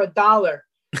them for $1.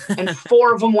 And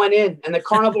 4 of them went in, and the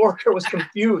carnival worker was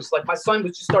confused. Like, my son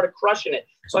just started crushing it.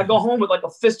 So I go home with like a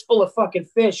fistful of fucking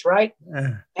fish, right?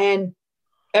 And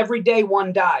every day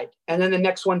one died, and then the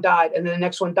next one died, and then the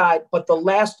next one died. But the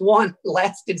last one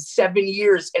lasted 7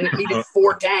 years, and it needed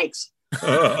 4 tanks.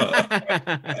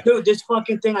 Dude, this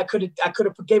fucking thing, I could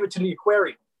have gave it to the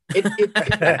aquarium.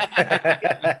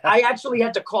 I actually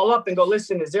had to call up and go,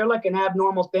 listen, is there like an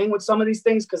abnormal thing with some of these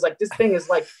things? Because like I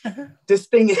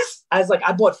was like,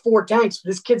 I bought 4 tanks.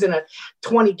 This kid's in a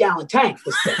 20-gallon tank.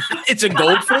 This thing. It's a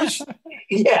goldfish?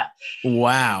 Yeah.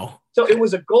 Wow. So it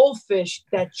was a goldfish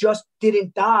that just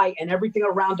didn't die, and everything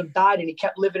around him died, and he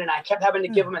kept living, and I kept having to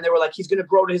give him, and they were like, he's going to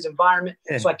grow to his environment.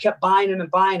 So I kept buying him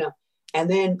and buying him. And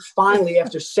then finally,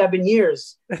 after 7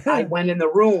 years, I went in the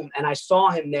room and I saw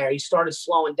him there. He started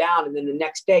slowing down. And then the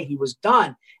next day he was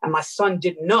done. And my son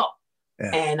didn't know.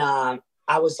 Yeah. And I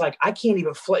was like, I can't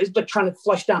even flush. It's like trying to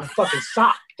flush down a fucking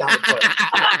sock down the toilet.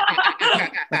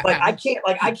 I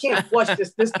can't flush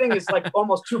this. This thing is like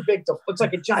almost too big to, it's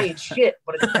like a giant shit,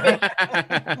 but it's big.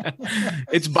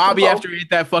 It's Bobby after he ate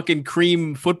that fucking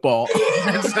cream football.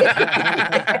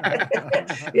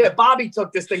 Yeah, Bobby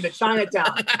took this thing to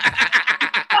Chinatown.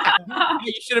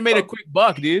 You should have made a quick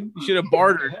buck, dude. You should have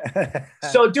bartered.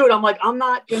 So, dude, I'm like, I'm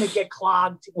not going to get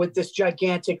clogged with this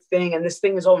gigantic thing. And this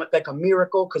thing is almost like a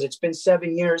miracle because it's been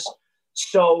 7 years.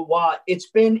 So it's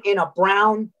been in a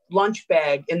brown lunch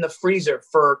bag in the freezer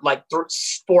for like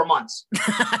 4 months.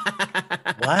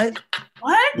 What?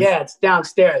 Yeah, it's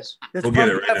downstairs. Go get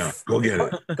it right now. Go get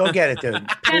it. Go get it, dude.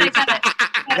 Get it.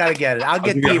 You gotta get it. I'll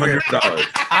get Deaver.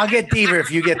 I'll get Deaver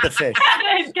if you get the fish.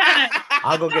 Get it.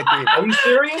 I'll go get Deaver. Are you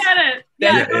serious? Get it.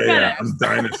 Yeah, go get it. I'm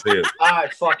dying to see it. All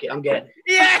right, fuck it. I'm getting it.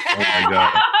 Yeah. Oh my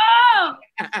god.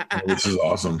 Oh, this is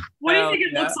awesome. What do you think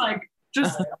it looks like?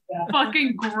 Just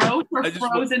fucking gross or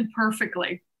frozen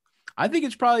perfectly? I think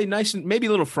it's probably nice and maybe a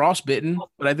little frostbitten,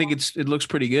 but I think it looks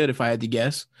pretty good if I had to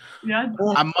guess. Yeah.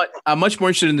 I'm much more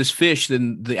interested in this fish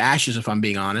than the ashes, if I'm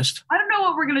being honest. I don't know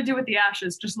what we're gonna do with the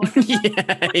ashes. Just look at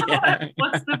Yeah.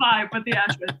 What's the vibe with the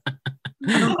ashes?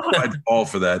 I'd fall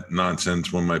for that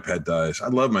nonsense when my pet dies. I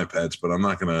love my pets, but I'm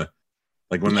not gonna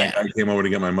Like when that guy came over to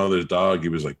get my mother's dog, he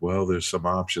was like, "Well, there's some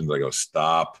options." I go,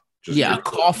 "Stop." Just a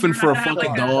coffin for a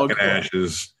fucking dog.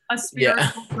 Ashes. A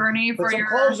spiritual journey for your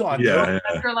clothes on.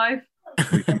 afterlife.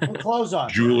 Put clothes on.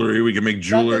 Jewelry. We can make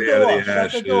jewelry out of the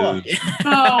ashes.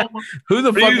 No. Who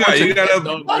the fuck wants you got a to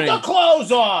dog Put ring? the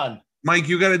clothes on. Mike,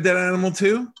 you got a dead animal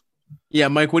too? Yeah,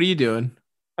 Mike, what are you doing?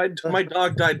 My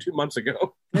dog died 2 months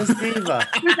ago. Miss Diva.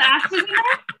 There's ashes in there?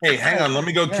 Hey, hang on. Let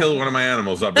me go kill one of my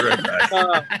animals. I'll be right back.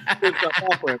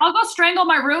 I'll go strangle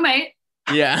my roommate.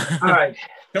 Yeah. All right.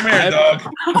 Come here, dog.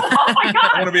 Oh my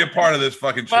God. I want to be a part of this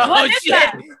fucking show. Oh, shit.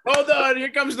 Hold on. Here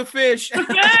comes the fish. The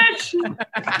fish.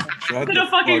 Shut In the a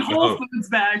fucking fuck Whole up. Foods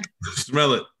bag.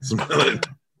 Smell it. Smell it.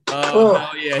 Oh,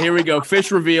 hell yeah. Here we go.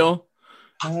 Fish reveal.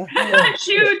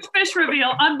 Huge fish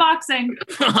reveal. Unboxing.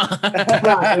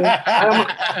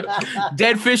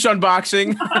 Dead fish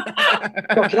unboxing.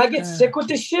 Yo, can I get sick with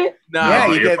this shit? No. Yeah,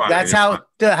 No, you you're get, fine, that's you're how. fine.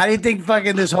 Dude, how do you think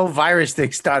fucking this whole virus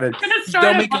thing started? I'm gonna start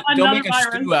Don't make a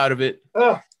virus. stew out of it.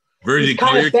 Ugh. Virgie, It's call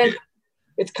kind your of bent. kid.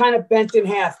 It's kind of bent in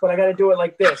half, but I got to do it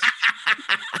like this.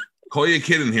 Call your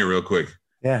kid in here real quick.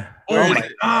 Yeah. Oh my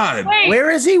God. Wait, Where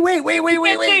is he? Wait.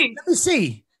 can't see. Let me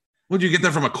see. Would you get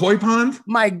that from a koi pond?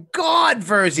 My God,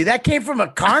 Verzi, that came from a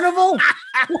carnival?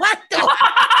 What the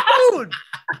dude?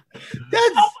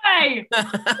 That's no way.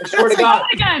 I swear to Show God.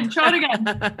 it again. Show it again.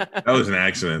 That was an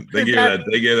accident. They gave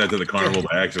that to the carnival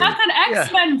by accident. That's an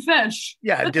X-Men fish.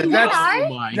 yeah, That's dude. That's Oh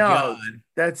my no, God.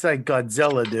 that's like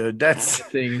Godzilla, dude. That's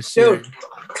That thing is Dude, sick.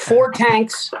 4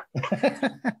 tanks.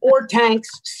 4 tanks.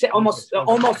 Almost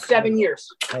 7 years.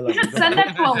 You should send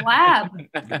that to a lab.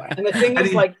 And the thing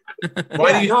is, like,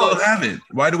 Why do you no, still have it?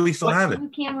 Why do we still have it?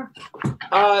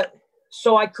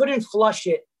 so I couldn't flush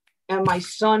it, and my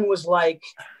son was like,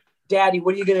 "Daddy,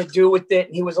 what are you gonna do with it?"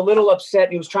 And he was a little upset.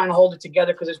 And he was trying to hold it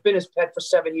together because it's been his pet for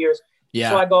 7 years.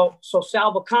 Yeah. So I go, so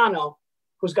Sal Bacano,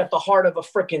 who's got the heart of a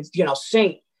freaking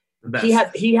saint,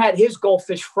 he had his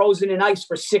goldfish frozen in ice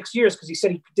for 6 years because he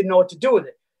said he didn't know what to do with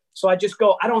it. So I just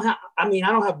go, I don't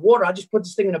have water. I just put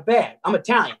this thing in a bag. I'm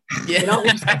Italian, you know?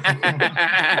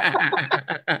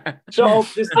 So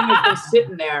this thing has been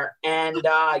sitting there, and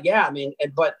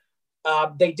but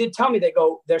they did tell me,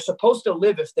 they're supposed to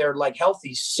live, if they're like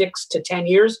healthy, 6 to 10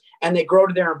 years, and they grow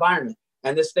to their environment.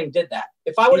 And this thing did that.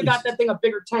 If I would have got that thing a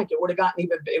bigger tank, it would have gotten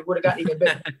even bigger.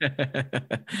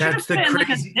 that's the Put it in like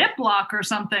a crazy. Ziploc or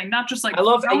something, not just like. I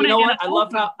love, throwing you know it in what? a I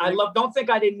love Whole how, Foods. don't think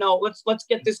I didn't know. Let's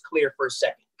get this clear for a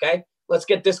second, okay? Let's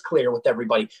get this clear with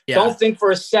everybody. Yeah. Don't think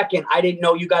for a second I didn't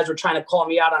know you guys were trying to call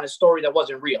me out on a story that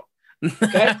wasn't real.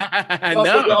 Okay?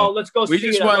 No. Let's go We see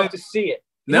just it. I'd wanted- love to see it.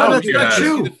 No, that's dude, not I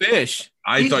true. see the fish.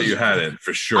 I thought you had it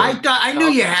for sure. I knew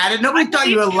you had it. Nobody thought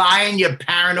you were lying, you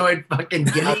paranoid fucking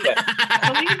guinea. Okay.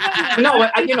 Believe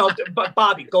it. No, but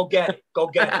Bobby, go get it. Go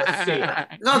get it. Let's see it.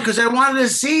 No, because I wanted to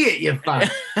see it, you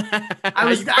fuck. I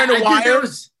was Are you wearing a I think wire? there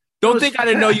was Don't think I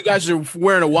didn't know you guys are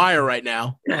wearing a wire right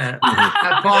now. yeah.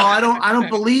 Paul, I don't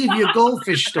believe your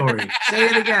goldfish story. Say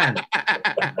it again.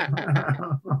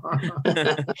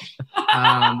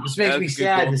 This makes That's me good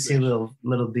sad to goldfish. see little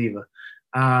diva.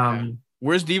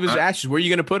 Where's Diva's ashes? Where are you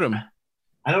gonna put them?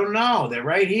 I don't know. They're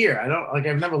right here.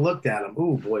 I've never looked at them.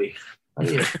 Ooh boy. I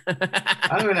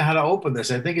don't even know how to open this.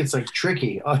 I think it's like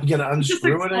tricky. Oh, you gotta Just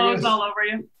unscrew it. I explodes guess. all over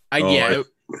you.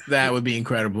 That would be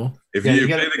incredible. If Yeah, you you if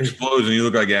gotta- it explodes and you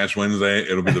look like Ash Wednesday,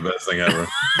 it'll be the best thing ever.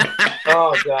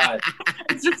 Oh God.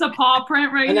 It's just a paw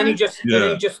print right And then he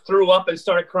here. just threw up and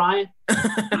started crying.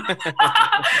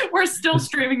 We're still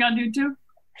streaming on YouTube. Of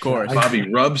course.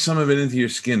 Bobby, rub some of it into your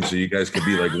skin so you guys could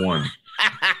be like one.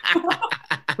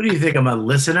 What do you think? I'm a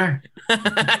listener?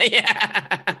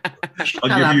 Yeah.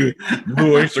 I'll give you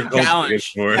Blue Oyster Cult Challenge. tickets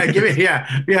for Yeah, it. give it. Yeah.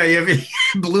 You have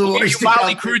Blue We'll give you Oyster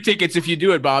Motley Cult. Crew tickets if you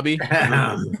do it, Bobby. All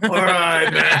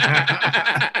right, man.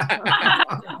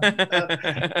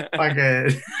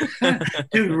 Fucking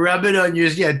dude, rub it on your.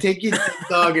 Yeah, take your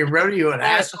dog and rub it. You an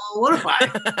asshole. What if I?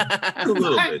 Just a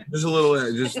little bit. Just a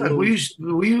little. Just a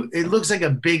little. It looks like a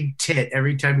big tit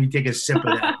every time you take a sip of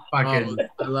that. Fucking.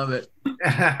 I love it.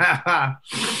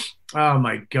 Oh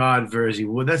my God, Verzi.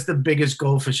 Well, that's the biggest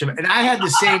goldfish ever. And I had the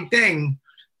same thing.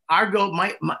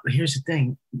 Here's the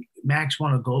thing. Max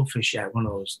won a goldfish at one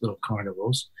of those little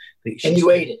carnivals. And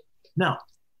you ate it. No.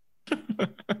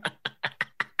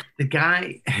 The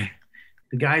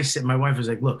guy said, my wife was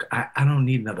like, look, I don't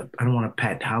need another. I don't want a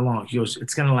pet. How long? He goes,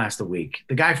 it's going to last a week.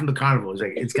 The guy from the carnival was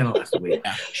like, it's going to last a week.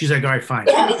 She's like, all right, fine.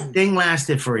 Thing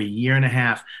lasted for a year and a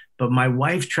half, but my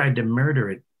wife tried to murder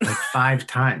it like 5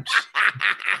 times.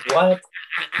 What?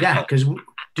 Yeah, because,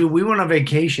 dude, we went on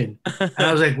vacation. And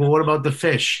I was like, well, what about the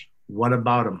fish? What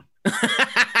about them?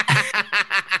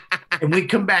 And we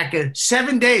come back in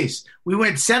 7 days. We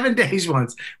went 7 days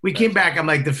once. We came back. I'm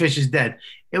like, the fish is dead.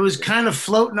 It was kind of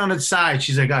floating on its side.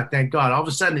 She's like, oh, thank God. All of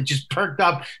a sudden, it just perked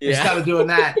up and started doing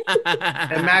that.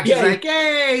 And Max was like,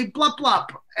 hey, blup,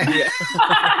 blup.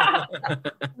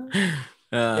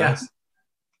 Yes.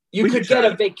 You could get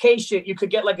a vacation. You could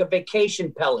get like a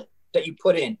vacation pellet that you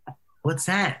put in. What's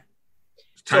that?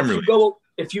 So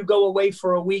if you go away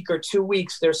for a week or 2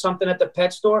 weeks, there's something at the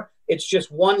pet store. It's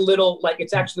just one little, like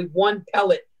it's actually one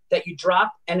pellet that you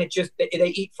drop, and it just they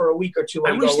eat for a week or two.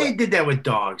 I wish they did that with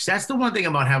dogs. That's the one thing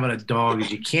about having a dog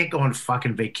is you can't go on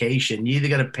fucking vacation. You either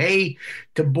got to pay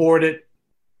to board it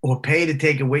or pay to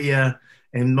take it with you.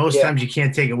 And most times you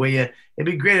can't take it with you. It'd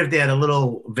be great if they had a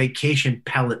little vacation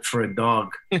pellet for a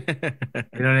dog. You know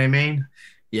what I mean?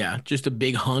 Yeah, just a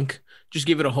big hunk. Just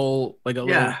give it a whole, like a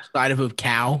little side of a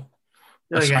cow.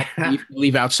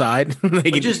 Leave outside.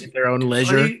 They can just their own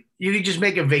leisure. You could just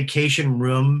make a vacation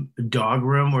room, dog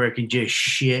room, where it can just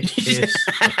shit, piss,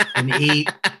 and eat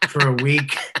for a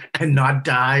week and not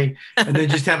die. And then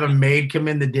just have a maid come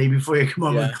in the day before you come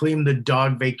over and clean the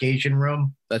dog vacation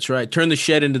room. That's right. Turn the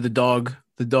shed into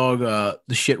the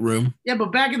shit room. Yeah,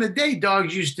 but back in the day,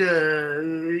 dogs used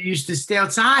to stay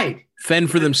outside. Fend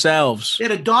for themselves. They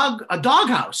had a dog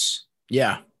house.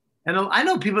 Yeah. And I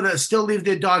know people that still leave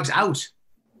their dogs out.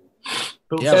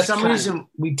 But for some reason,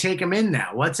 we take them in now.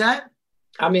 What's that?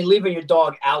 I mean, leaving your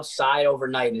dog outside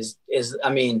overnight is I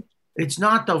mean. It's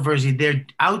not though, Verzi. They're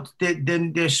out.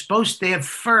 They're supposed. They have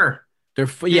fur. They're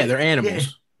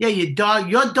animals. Yeah, your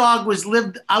dog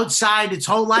lived outside its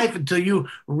whole life until you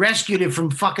rescued it from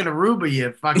fucking Aruba,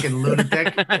 you fucking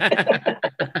lunatic.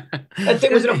 That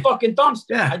thing was in a fucking dumpster.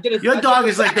 Yeah. Your dog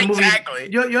is like the movie.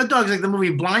 Your dog is like the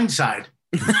movie Blindside.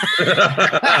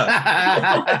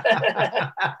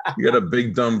 You got a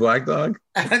big dumb black dog?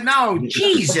 No,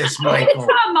 Jesus, Michael.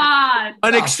 Come on.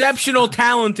 An exceptional,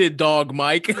 talented dog,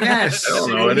 Mike. Yes. I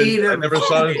don't know. I never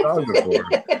saw his dog before.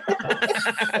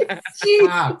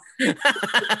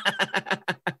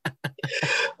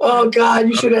 Oh God,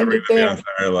 you should end it there.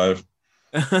 Life.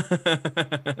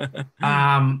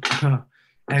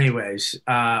 Anyways,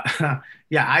 yeah,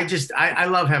 I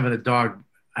love having a dog.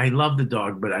 I love the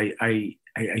dog, but I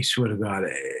swear to God,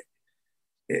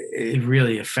 it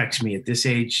really affects me at this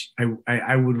age.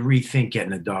 I would rethink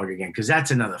getting a dog again because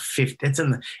that's another 50.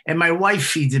 And my wife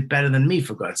feeds it better than me,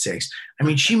 for God's sakes. I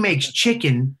mean, she makes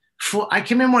chicken. I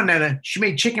came in one night, she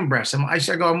made chicken breasts. I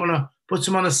go, I'm gonna put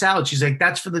some on a salad. She's like,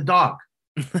 that's for the dog.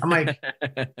 I'm like,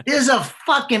 there's a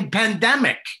fucking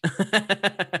pandemic.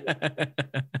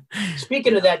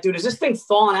 Speaking of that, dude, is this thing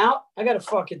thawing out? I gotta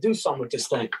fucking do something with this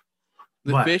thing.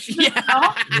 The fish?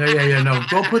 Yeah. No,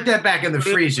 go put that back in the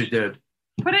freezer, dude.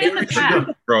 Put it in the pack.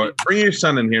 Bro, bring your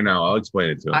son in here now. I'll explain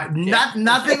it to him.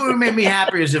 Nothing would make me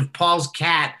happier is if Paul's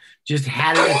cat just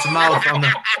had it in its mouth on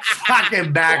the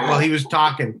fucking back while he was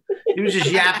talking. He was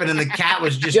just yapping, and the cat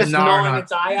was just gnawing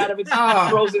its eye out of its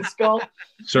frozen skull.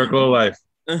 Circle of life.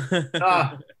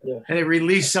 And it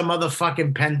released some other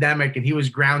fucking pandemic, and he was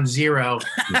ground zero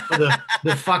for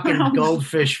the fucking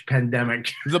goldfish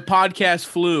pandemic. The podcast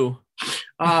flu.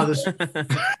 Oh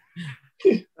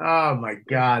my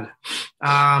God.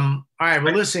 All right,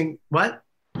 well, listen, what?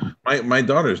 My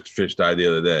daughter's fish died the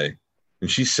other day,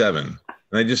 and she's 7.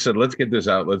 And I just said, let's get this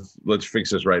out. Let's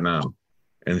fix this right now.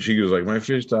 And she goes like, my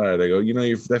fish died. I go,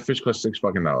 that fish cost $6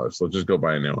 fucking. Let's just go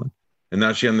buy a new one. And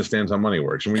now she understands how money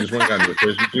works. And we just went down to the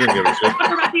fish. She didn't give a shit.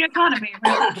 What about the economy?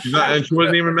 And she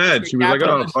wasn't even mad. She was like,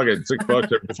 oh, fuck it,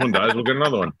 $6. If this one dies, we'll get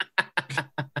another one.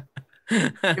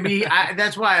 I mean,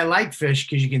 that's why I like fish,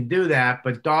 because you can do that,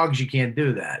 but dogs, you can't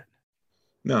do that.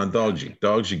 No, dogs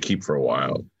you keep for a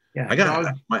while.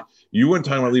 Yeah, you weren't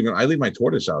talking about leaving. I leave my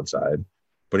tortoise outside,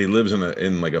 but he lives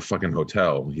in like a fucking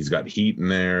hotel. He's got heat in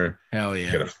there. Hell yeah.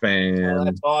 He's got a fan. Oh,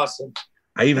 that's awesome.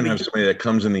 I even have somebody that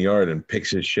comes in the yard and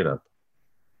picks his shit up.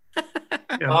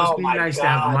 It must be nice to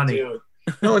have money. Dude.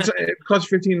 No, it costs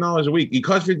 $15 a week. It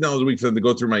costs $15 a week for them to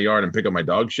go through my yard and pick up my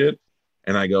dog shit.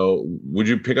 And I go, would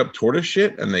you pick up tortoise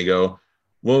shit? And they go,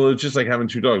 well, it's just like having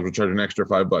 2 dogs. We'll charge an extra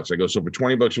 $5. I go, so for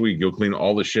 $20 a week, you'll clean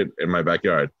all the shit in my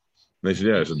backyard. And they said,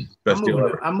 yeah, it's the best deal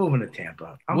ever. I'm moving to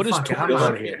Tampa. What does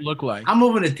tortoise look like? I'm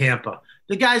moving to Tampa.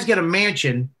 The guy's got a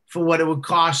mansion for what it would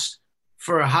cost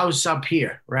for a house up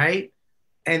here, right?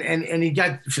 And he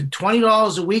got for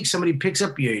 $20 a week, somebody picks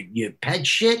up your pet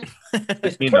shit.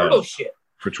 It's turtle shit.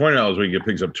 For $20 a week, it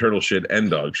picks up turtle shit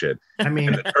and dog shit. I mean,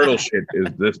 and the turtle shit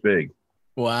is this big.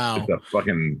 Wow. It's a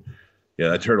fucking,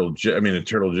 that turtle. The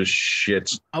turtle just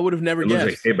shits. I would have never guessed. It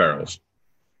looks like hay barrels.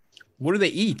 What do they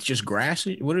eat? Just grass?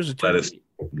 What is it? Lettuce,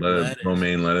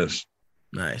 romaine lettuce.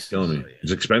 Nice. Killing me.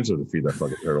 It's expensive to feed that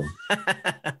fucking turtle.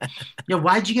 Yeah,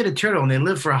 why'd you get a turtle? And they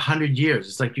live for 100 years.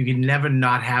 It's like you can never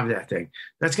not have that thing.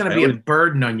 That's gonna be a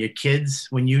burden on your kids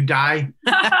when you die.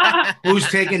 Who's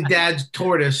taking dad's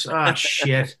tortoise? Oh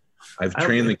shit. I've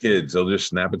trained the kids. They'll just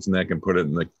snap its neck and put it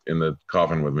in the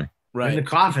coffin with me. Right. In the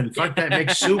coffin. Fuck that. Make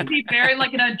soup. Be buried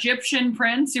like an Egyptian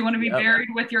prince. You want to be buried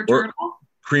with your turtle? Or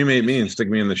cremate me and stick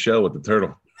me in the shell with the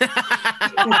turtle.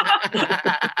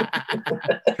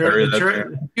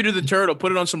 You do the turtle,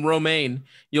 put it on some romaine.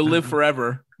 You'll live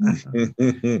forever.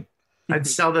 I'd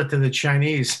sell that to the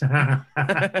Chinese. I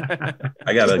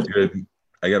got a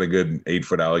good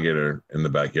 8-foot alligator in the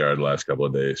backyard the last couple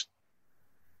of days.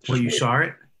 Well, you saw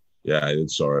it? Yeah, I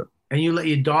did saw it. And you let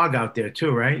your dog out there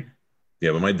too, right?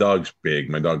 Yeah, but my dog's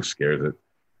big. My dog scares it.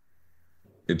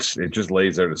 It just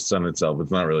lays there to sun itself.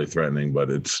 It's not really threatening,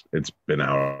 but it's been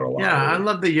out a while. Yeah, I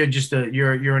love that you're just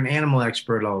you're an animal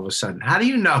expert all of a sudden. How do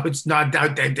you know it's not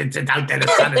out there? It's out there to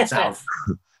sun itself.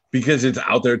 Because it's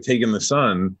out there taking the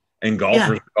sun, and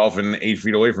golfers golfing 8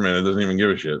 feet away from it. It doesn't even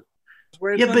give a shit.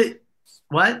 Yeah, but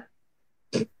what?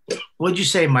 What'd you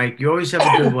say, Mike? You always have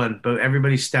a good one, but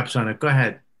everybody steps on it. Go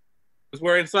ahead. I was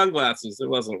wearing sunglasses. It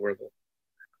wasn't worth it.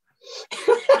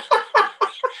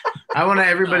 I want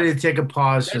everybody to take a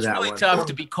pause for that really one. Tough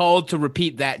to be called to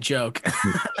repeat that joke.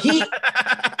 He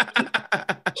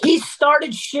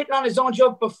started shitting on his own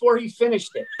joke before he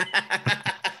finished it.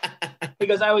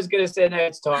 Because I was gonna say no,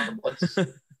 it's terrible.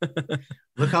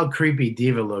 Look how creepy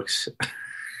Diva looks.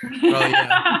 Oh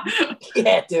yeah,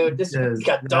 yeah, dude. This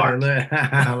got dark.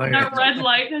 That red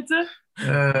light. That's it.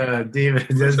 Diva.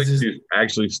 Looks like she's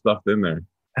actually stuffed in there.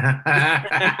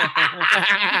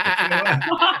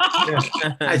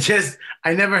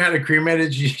 I never had a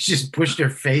cremated. She just pushed her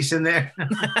face in there.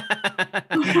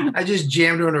 I just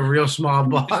jammed her in a real small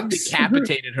box.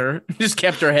 Decapitated her. Just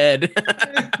kept her head.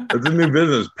 It's a new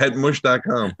business,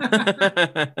 petmush.com.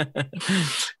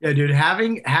 Yeah, dude,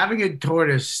 having a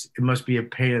tortoise, it must be a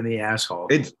pain in the asshole.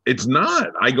 It's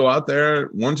not. I go out there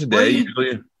once a day.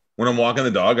 Usually when I'm walking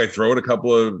the dog, I throw it a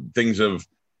couple of things of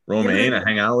romaine. I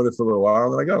hang out with it for a little while,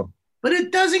 and then I go. But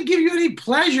it doesn't give you any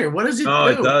pleasure. What does it do? No,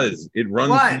 it does. It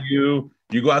runs to you.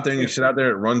 You go out there and you sit out there.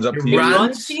 It runs up to you. It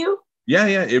runs to you? Yeah.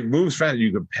 It moves fast.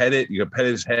 You can pet it. You can pet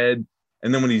his head.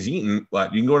 And then when he's eating, you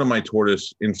can go to my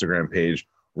tortoise Instagram page,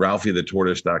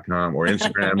 RalphieTheTortoise.com, or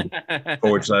Instagram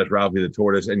 /Ralphie the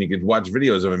Tortoise, and you can watch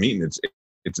videos of him eating.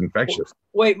 It's infectious.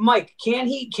 Wait, Mike, can't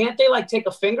they like take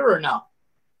a finger or no?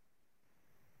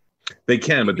 They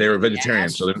can, but they're a vegetarian,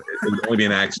 so it would only be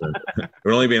an accident. It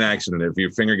would only be an accident if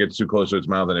your finger gets too close to its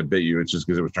mouth and it bit you. It's just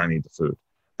because it was trying to eat the food.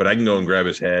 But I can go and grab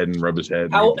his head and rub his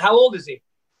head. How old is he?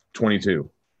 22.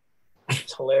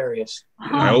 It's hilarious.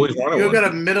 I always wanted one. You got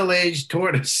a middle-aged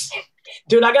tortoise.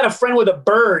 Dude, I got a friend with a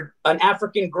bird, an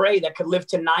African gray that could live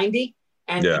to 90.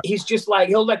 And he's just like,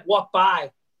 he'll like walk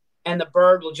by and the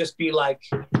bird will just be like,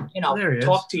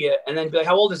 talk to you. And then be like,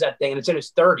 how old is that thing? And it's in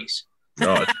his 30s.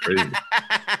 Oh, it's crazy.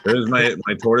 There's my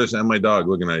tortoise and my dog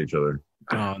looking at each other.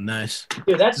 Oh, nice.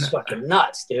 Dude, that's fucking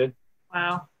nuts, dude.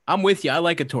 Wow. I'm with you. I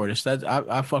like a tortoise.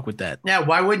 I fuck with that. Yeah,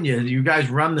 why wouldn't you? You guys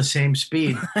run the same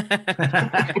speed.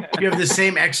 You have the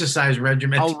same exercise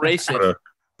regimen. I'll race it.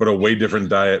 But a way different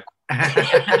diet. Get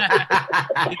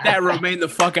that romaine the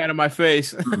fuck out of my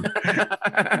face. All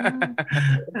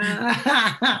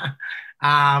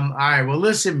right. Well,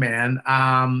 listen, man.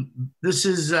 This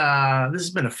has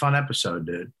been a fun episode,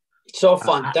 dude. So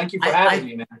fun. Thank you for having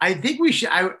me, man. I think we should.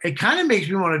 It kind of makes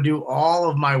me want to do all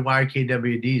of my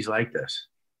YKWDs like this.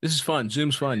 This is fun.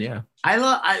 Zoom's fun. Yeah.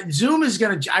 Zoom is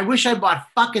gonna. I wish I bought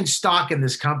fuking stock in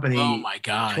this company. Oh my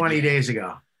god. 20 days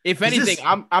ago. If anything,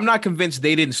 I'm not convinced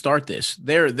they didn't start this.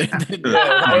 They're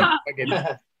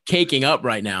caking up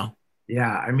right now. Yeah,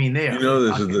 I mean they are.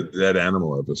 This is the dead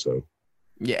animal episode.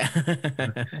 Yeah.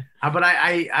 But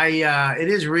it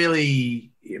is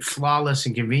really flawless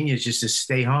and convenient just to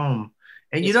stay home,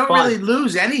 and you don't really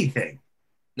lose anything.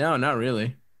 No, not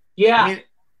really. Yeah. I mean,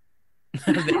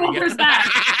 Where's that?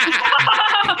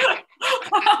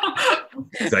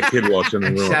 That kid walks in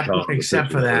the room.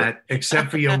 Except for that.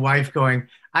 Except for your wife going,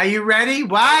 "Are you ready?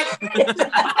 What?"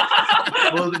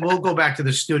 We'll go back to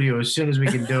the studio as soon as we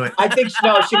can do it. I think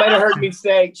she might have heard me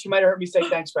say. She might have heard me say,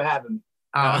 "Thanks for having me."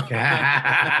 Oh, okay.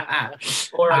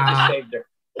 Or I just saved her.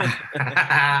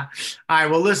 All right.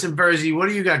 Well, listen, Verzi, what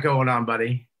do you got going on,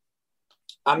 buddy?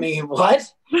 I mean, what?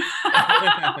 No,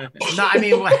 I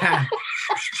mean, what? I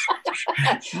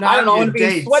don't know. I'm going to be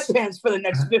in sweatpants for the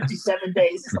next 57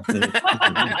 days.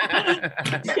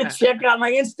 Check out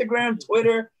my Instagram,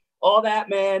 Twitter, all that,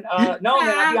 man. No,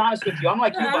 man, I'll be honest with you. I'm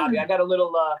like you, Bobby. I got a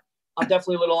little I'm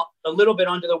definitely a little bit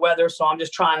under the weather, so I'm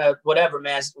just trying to whatever,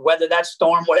 man, weather that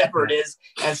storm, whatever it is,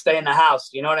 and stay in the house.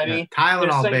 You know what I mean?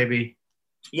 Tylenol, baby.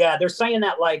 Yeah, they're saying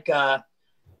that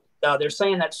they're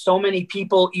saying that so many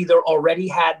people either already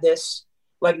had this,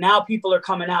 like now people are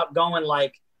coming out going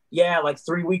like, yeah, like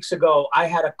 3 weeks ago I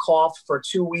had a cough for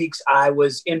 2 weeks. I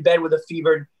was in bed with a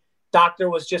fever. Doctor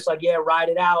was just like, yeah, ride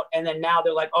it out. And then now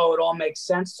they're like, oh, it all makes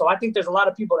sense. So I think there's a lot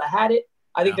of people that had it.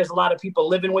 I think there's a lot of people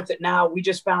living with it now. We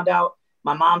just found out,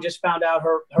 my mom just found out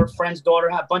her friend's daughter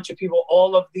had a bunch of people,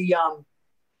 all of the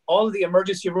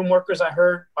emergency room workers I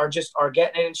heard are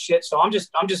getting it and shit. So I'm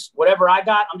just whatever I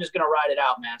got, I'm just going to ride it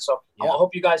out, man. So I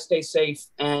hope you guys stay safe.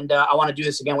 And I want to do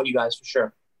this again with you guys for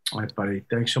sure. All right, buddy.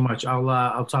 Thanks so much.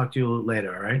 I'll talk to you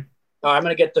later. All right. I'm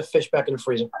going to get the fish back in the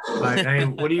freezer. All right. Hey,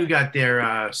 what do you got there,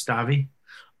 Stavi?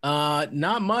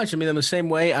 Not much. I mean, I'm the same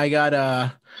way. I got,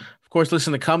 of course,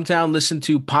 listen to Come Town, listen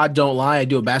to Pod Don't Lie. I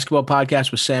do a basketball podcast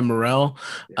with Sam Morrell.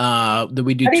 That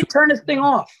we do. How do you turn this thing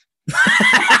off?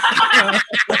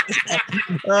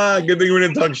 Good thing we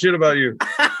didn't talk shit about you.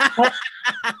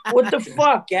 What the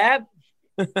fuck, Gab?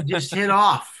 Just hit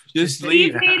off. Just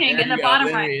leave. He's eating in the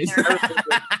bottom right.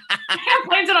 Can't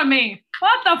blame it on me.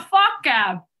 What the fuck,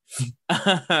 Gab?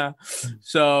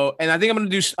 So, and I think I'm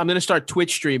going to start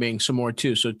Twitch streaming some more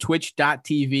too. So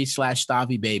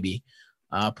twitch.tv/StaviBaby.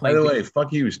 By the way,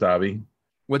 fuck you, Stavi.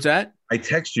 What's that? I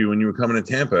text you when you were coming to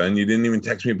Tampa and you didn't even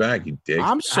text me back, you dick.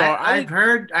 I'm sorry. I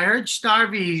heard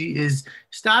Stavi's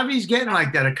getting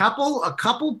like that. A couple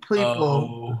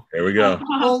people. There we go.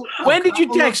 When did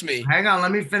you text me? Hang on,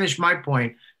 let me finish my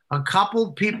point. A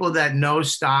couple people that know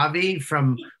Stavi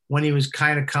from when he was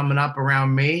kind of coming up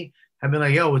around me have been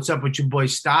like, yo, what's up with your boy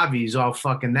Stavi? He's all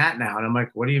fucking that now. And I'm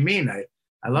like, what do you mean?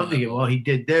 I love to get, well, he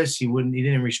did this. He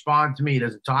didn't respond to me. He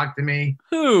doesn't talk to me.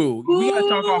 Who? We got to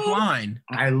talk offline.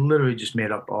 I literally just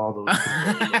made up all those.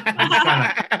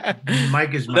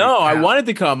 Mike is no, I wanted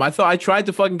to come. I tried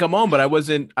to fucking come home, but I was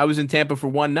in Tampa for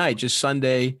one night, just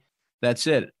Sunday. That's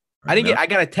it. I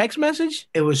got a text message.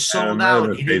 It was sold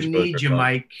out. He didn't need you,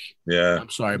 Mike. Yeah. I'm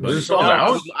sorry, but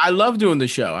I love doing the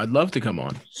show. I'd love to come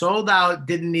on. Sold out.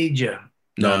 Didn't need you.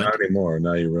 No, not anymore.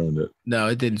 Now you ruined it. No,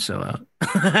 it didn't sell out.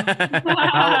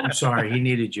 I'm sorry. He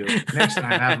needed you. Next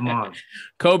time, have him on.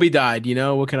 Kobe died. You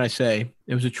know, what can I say?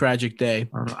 It was a tragic day.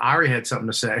 Ari had something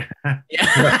to say.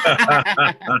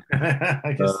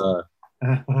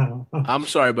 I'm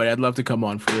sorry, buddy. I'd love to come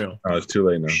on for real. Oh, it's too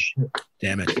late now.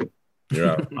 Damn it. You're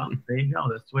out. Well, there you go.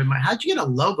 That's the way how'd you get a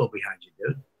logo behind you,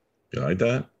 dude? You like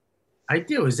that? I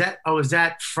do. Is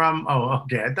that from,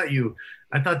 okay.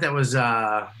 I thought that was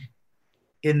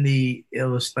it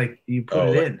was like you put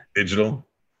it in digital.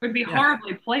 It would be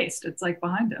horribly placed. It's like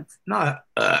behind him. No,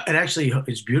 it actually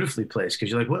is beautifully placed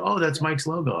because you're like, well, that's Mike's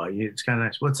logo. It's kind of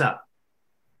nice. What's up?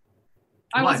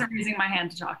 I wasn't raising my hand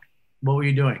to talk. What were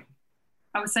you doing?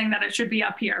 I was saying that it should be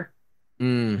up here.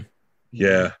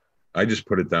 Yeah, I just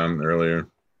put it down earlier.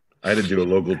 I had to do a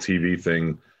local TV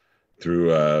thing through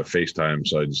FaceTime,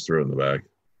 so I just threw it in the back.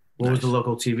 What was the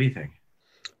local TV thing?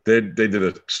 They did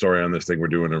a story on this thing we're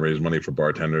doing to raise money for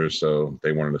bartenders, so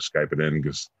they wanted to Skype it in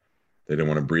because they didn't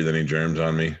want to breathe any germs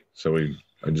on me. So I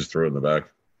just threw it in the back.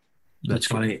 That's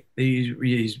funny.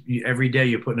 Every day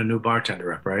you're putting a new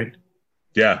bartender up, right?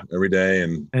 Yeah, every day.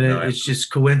 And it's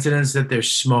just coincidence that they're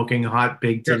smoking hot,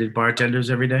 big-titted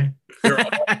bartenders every day? All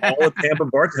the Tampa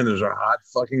bartenders are hot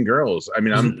fucking girls. I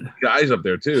mean, I'm guys up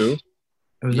there too.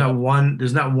 There's not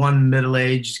one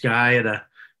middle-aged guy at a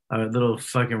little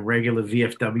fucking regular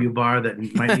VFW bar that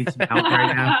might need some help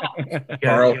right now.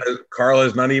 Carl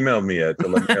has not emailed me yet to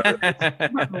let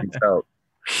me know.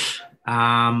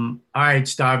 All right,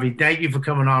 Stavi, thank you for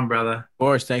coming on, brother. Of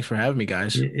course, thanks for having me,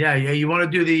 guys. Yeah. You want to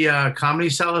do the Comedy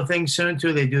Cellar thing soon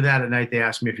too? They do that at night. They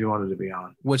asked me if you wanted to be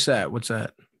on. What's that?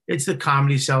 It's the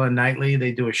Comedy Cellar nightly.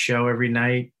 They do a show every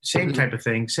night. Same type of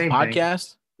thing. Same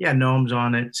podcast. Thing. Yeah, Noam's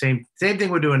on it. Same thing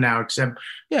we're doing now, except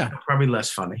probably less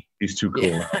funny. He's too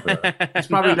cool. It's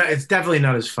probably not. It's definitely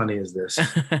not as funny as this.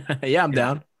 Yeah, I'm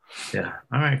down. Yeah.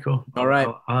 All right. Cool. All right.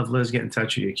 I'll have Liz get in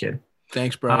touch with you, kid.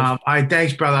 Thanks, bro. All right.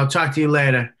 Thanks, brother. I'll talk to you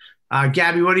later.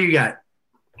 Gabby, what do you got?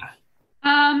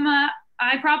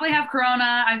 I probably have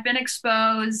corona. I've been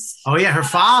exposed. Oh yeah, her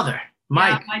father,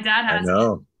 Mike. Yeah, my dad has. I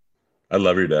know. I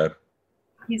love your dad.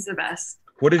 He's the best.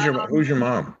 What is who's your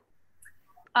mom?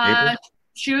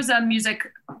 She was a music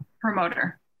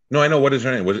promoter. No, I know. What is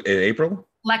her name? Was it April?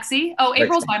 Lexi. Oh,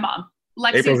 April's my mom.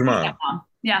 Lexi's April's your my mom. stepmom.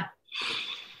 Yeah.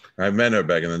 I met her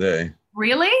back in the day.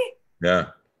 Really?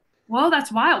 Yeah. Whoa,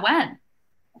 that's wild. When?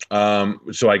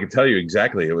 So I can tell you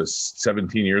exactly. It was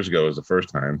 17 years ago. Was the first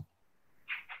time.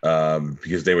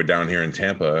 Because they were down here in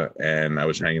Tampa, and I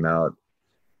was hanging out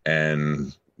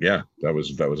And yeah, that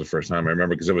was the first time I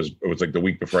remember because it was like the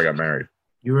week before I got married.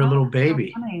 You were a little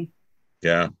baby. Funny.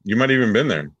 Yeah, you might have even been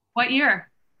there. What year?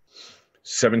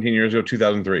 17 years ago,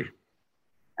 2003.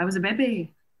 I was a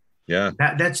baby. Yeah.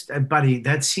 That's buddy.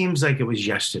 That seems like it was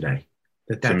yesterday.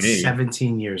 That's me.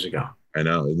 17 years ago. I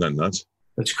know. Isn't that nuts?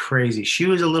 That's crazy. She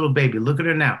was a little baby. Look at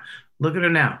her now. Look at her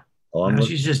now. Oh, Now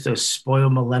she's just a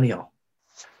spoiled millennial.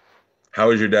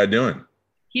 How is your dad doing?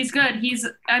 He's good.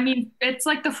 It's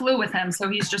like the flu with him. So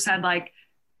he's just had like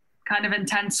kind of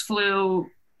intense flu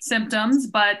symptoms,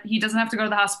 but he doesn't have to go to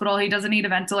the hospital. He doesn't need a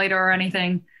ventilator or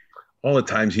anything. All the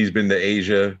times he's been to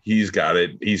Asia, he's got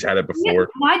it. He's had it before. Yeah,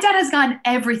 my dad has gotten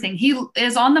everything. He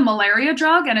is on the malaria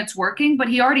drug and it's working, but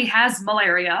he already has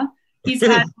malaria. He's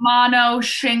had mono,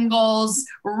 shingles,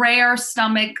 rare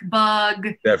stomach bug.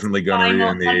 Definitely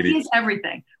gonorrhea in the 80s. He has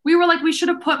everything. We were like, we should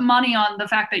have put money on the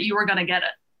fact that you were going to get it.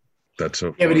 That's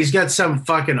so funny. Yeah, but he's got some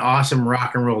fucking awesome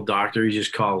rock and roll doctor he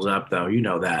just calls up, though. You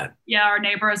know that. Yeah, our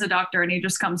neighbor is a doctor and he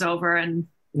just comes over and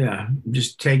yeah,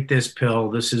 just take this pill.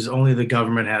 This is only the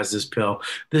government has this pill.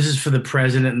 This is for the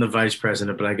president and the vice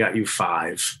president, but I got you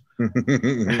 5. You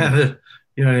know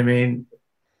what I mean?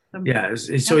 Yeah,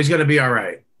 so he's going to be all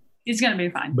right. He's going to be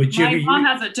fine. But my mom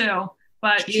has it too,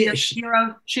 but she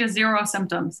has zero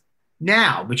symptoms.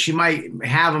 Now, but she might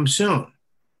have them soon.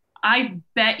 I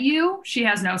bet you she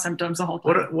has no symptoms the whole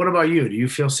time. What about you? Do you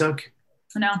feel sick?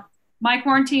 No. My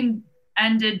quarantine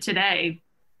ended today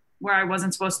where I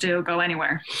wasn't supposed to go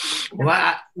anywhere.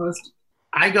 Well,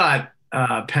 I got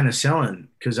penicillin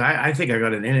because I think I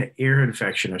got an ear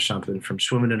infection or something from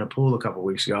swimming in a pool a couple of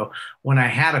weeks ago when I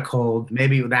had a cold.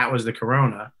 Maybe that was the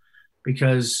corona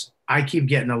because I keep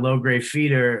getting a low-grade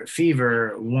fever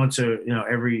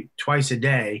twice a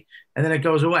day, and then it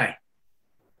goes away.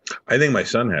 I think my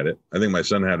son had it. I think my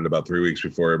son had it about 3 weeks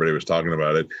before everybody was talking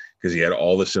about it because he had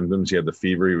all the symptoms. He had the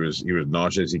fever. He was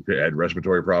nauseous. He had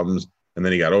respiratory problems, and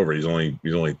then he got over it. He's only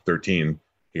 13.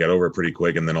 He got over it pretty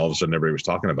quick, and then all of a sudden everybody was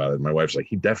talking about it. My wife's like,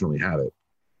 he definitely had it.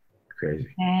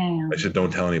 Crazy. Damn. I said,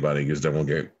 don't tell anybody because then we'll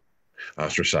get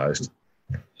ostracized.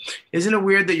 Isn't it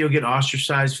weird that you'll get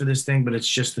ostracized for this thing, but it's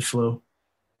just the flu?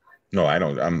 No, I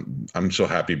don't. I'm so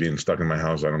happy being stuck in my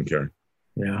house. I don't care.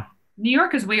 Yeah. New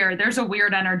York is weird. There's a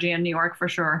weird energy in New York for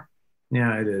sure.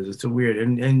 Yeah, it is. It's a weird.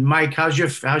 And Mike, how's your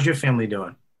family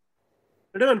doing?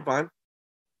 They're doing fine.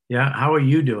 Yeah. How are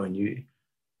you doing?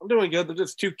 I'm doing good. There's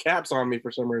just 2 cats on me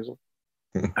for some reason.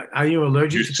 Are you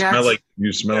allergic to cats?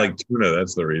 You smell like tuna.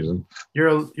 That's the reason.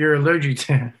 You're allergic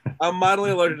to. I'm mildly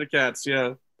allergic to cats.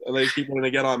 Yeah, and they keep wanting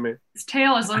to get on me. His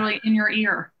tail is literally in your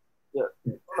ear. Yeah.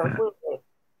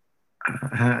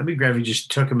 I'd be glad if you just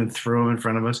took him and threw him in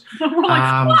front of us. We're like,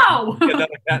 wow. Another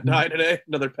cat died today.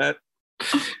 Another pet.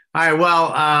 All right.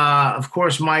 Well, of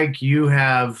course, Mike, you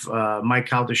have Mike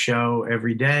Calta show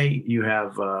every day. You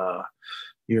have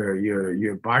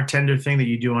your bartender thing that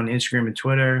you do on Instagram and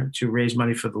Twitter to raise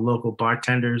money for the local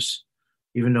bartenders,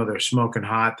 even though they're smoking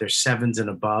hot. They're 7s and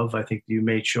above. I think you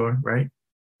made sure, right?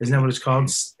 Isn't that what it's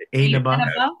called? 8 and above.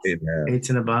 8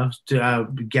 and above.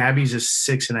 Gabby's a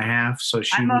 6.5. So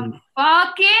I'm a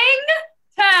fucking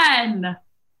 10.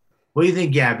 What do you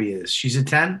think Gabby is? She's a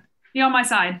 10? You on my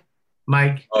side.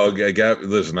 Mike? Oh, Gabby,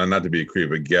 listen, not to be a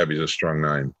creep, but Gabby's a strong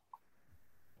 9.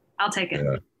 I'll take it.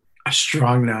 Yeah. A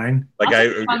strong 9?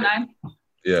 Strong 9.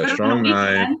 Yeah, strong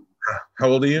 9. How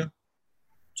old are you?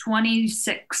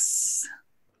 26.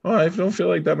 Oh, I don't feel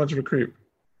like that much of a creep.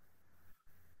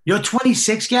 You're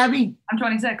 26, Gabby? I'm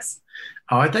 26.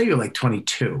 Oh, I thought you were like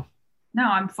 22. No,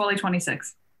 I'm fully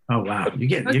 26. Oh, wow.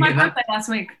 It was my birthday last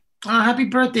week. Oh, happy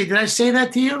birthday. Did I say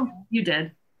that to you? You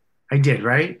did. I did,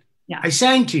 right? Yeah. I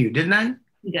sang to you, didn't I?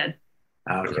 You did.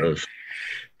 Okay.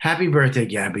 Happy birthday,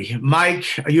 Gabby. Mike,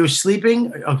 are you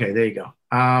sleeping? Okay, there you go.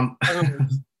 All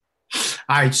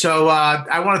right, so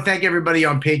I want to thank everybody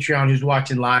on Patreon who's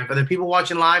watching live. Are there people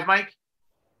watching live, Mike?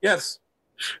 Yes.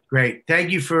 Great. Thank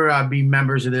you for being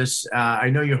members of this. I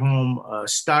know you're home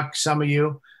stuck, some of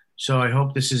you, so I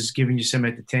hope this is giving you some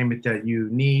entertainment that you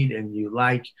need and you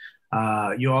like.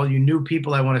 All you new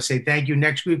people, I want to say thank you.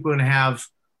 Next week, we're going to have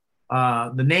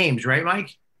the names, right,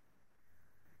 Mike?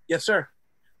 Yes, sir.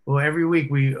 Well, every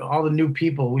week, all the new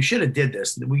people, we should have did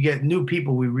this. We get new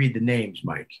people, we read the names,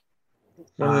 Mike.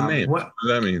 What are the names? What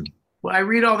does that mean? Well, I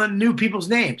read all the new people's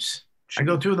names. I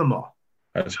go through them all.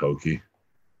 That's hokey.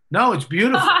 No, it's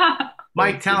beautiful.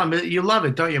 Mike, tell him you love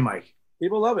it, don't you, Mike?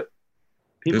 People love it.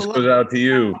 This goes out to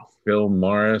you, Phil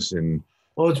Morris and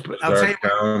I'll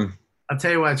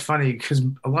tell you why it's funny, because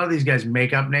a lot of these guys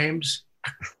make up names.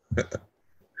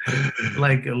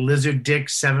 Like Lizard Dick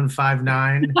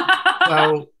 759.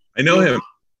 So I know him.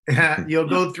 you'll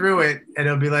go through it and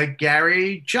it'll be like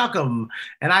Gary Chuckham.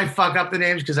 And I fuck up the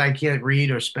names because I can't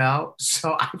read or spell.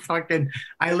 So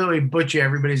I literally butcher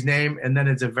everybody's name, and then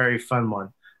it's a very fun one.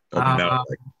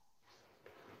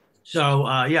 So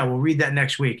we'll read that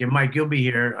next week. And Mike, you'll be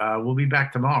here. We'll be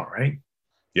back tomorrow, right?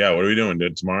 Yeah, what are we doing?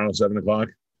 Tomorrow, 7 o'clock?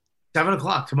 7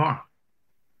 o'clock tomorrow.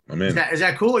 I'm in. Is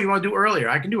that cool? Or you want to do earlier?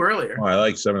 I can do earlier. Oh, I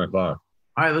like 7 o'clock.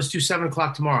 All right, let's do 7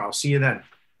 o'clock tomorrow. I'll see you then.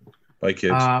 Bye,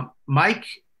 kids. Mike,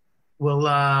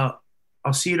 I'll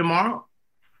see you tomorrow.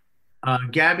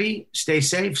 Gabby, stay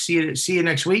safe. See you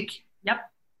next week. Yep.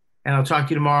 And I'll talk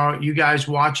to you tomorrow. You guys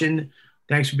watching,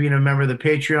 thanks for being a member of the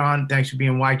Patreon. Thanks for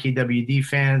being YKWD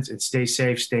fans. And stay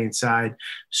safe, stay inside,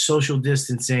 social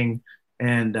distancing.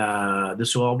 And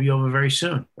this will all be over very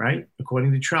soon, right?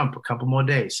 According to Trump, a couple more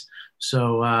days.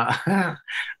 So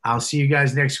I'll see you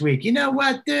guys next week. You know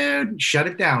what, dude? Shut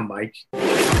it down, Mike.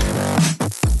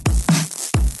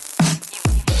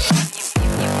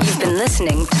 You've been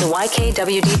listening to the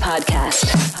YKWD podcast.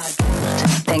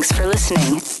 Thanks for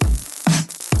listening.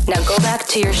 Now go back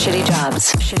to your shitty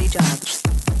jobs. Shitty jobs.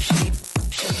 Shitty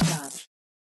jobs.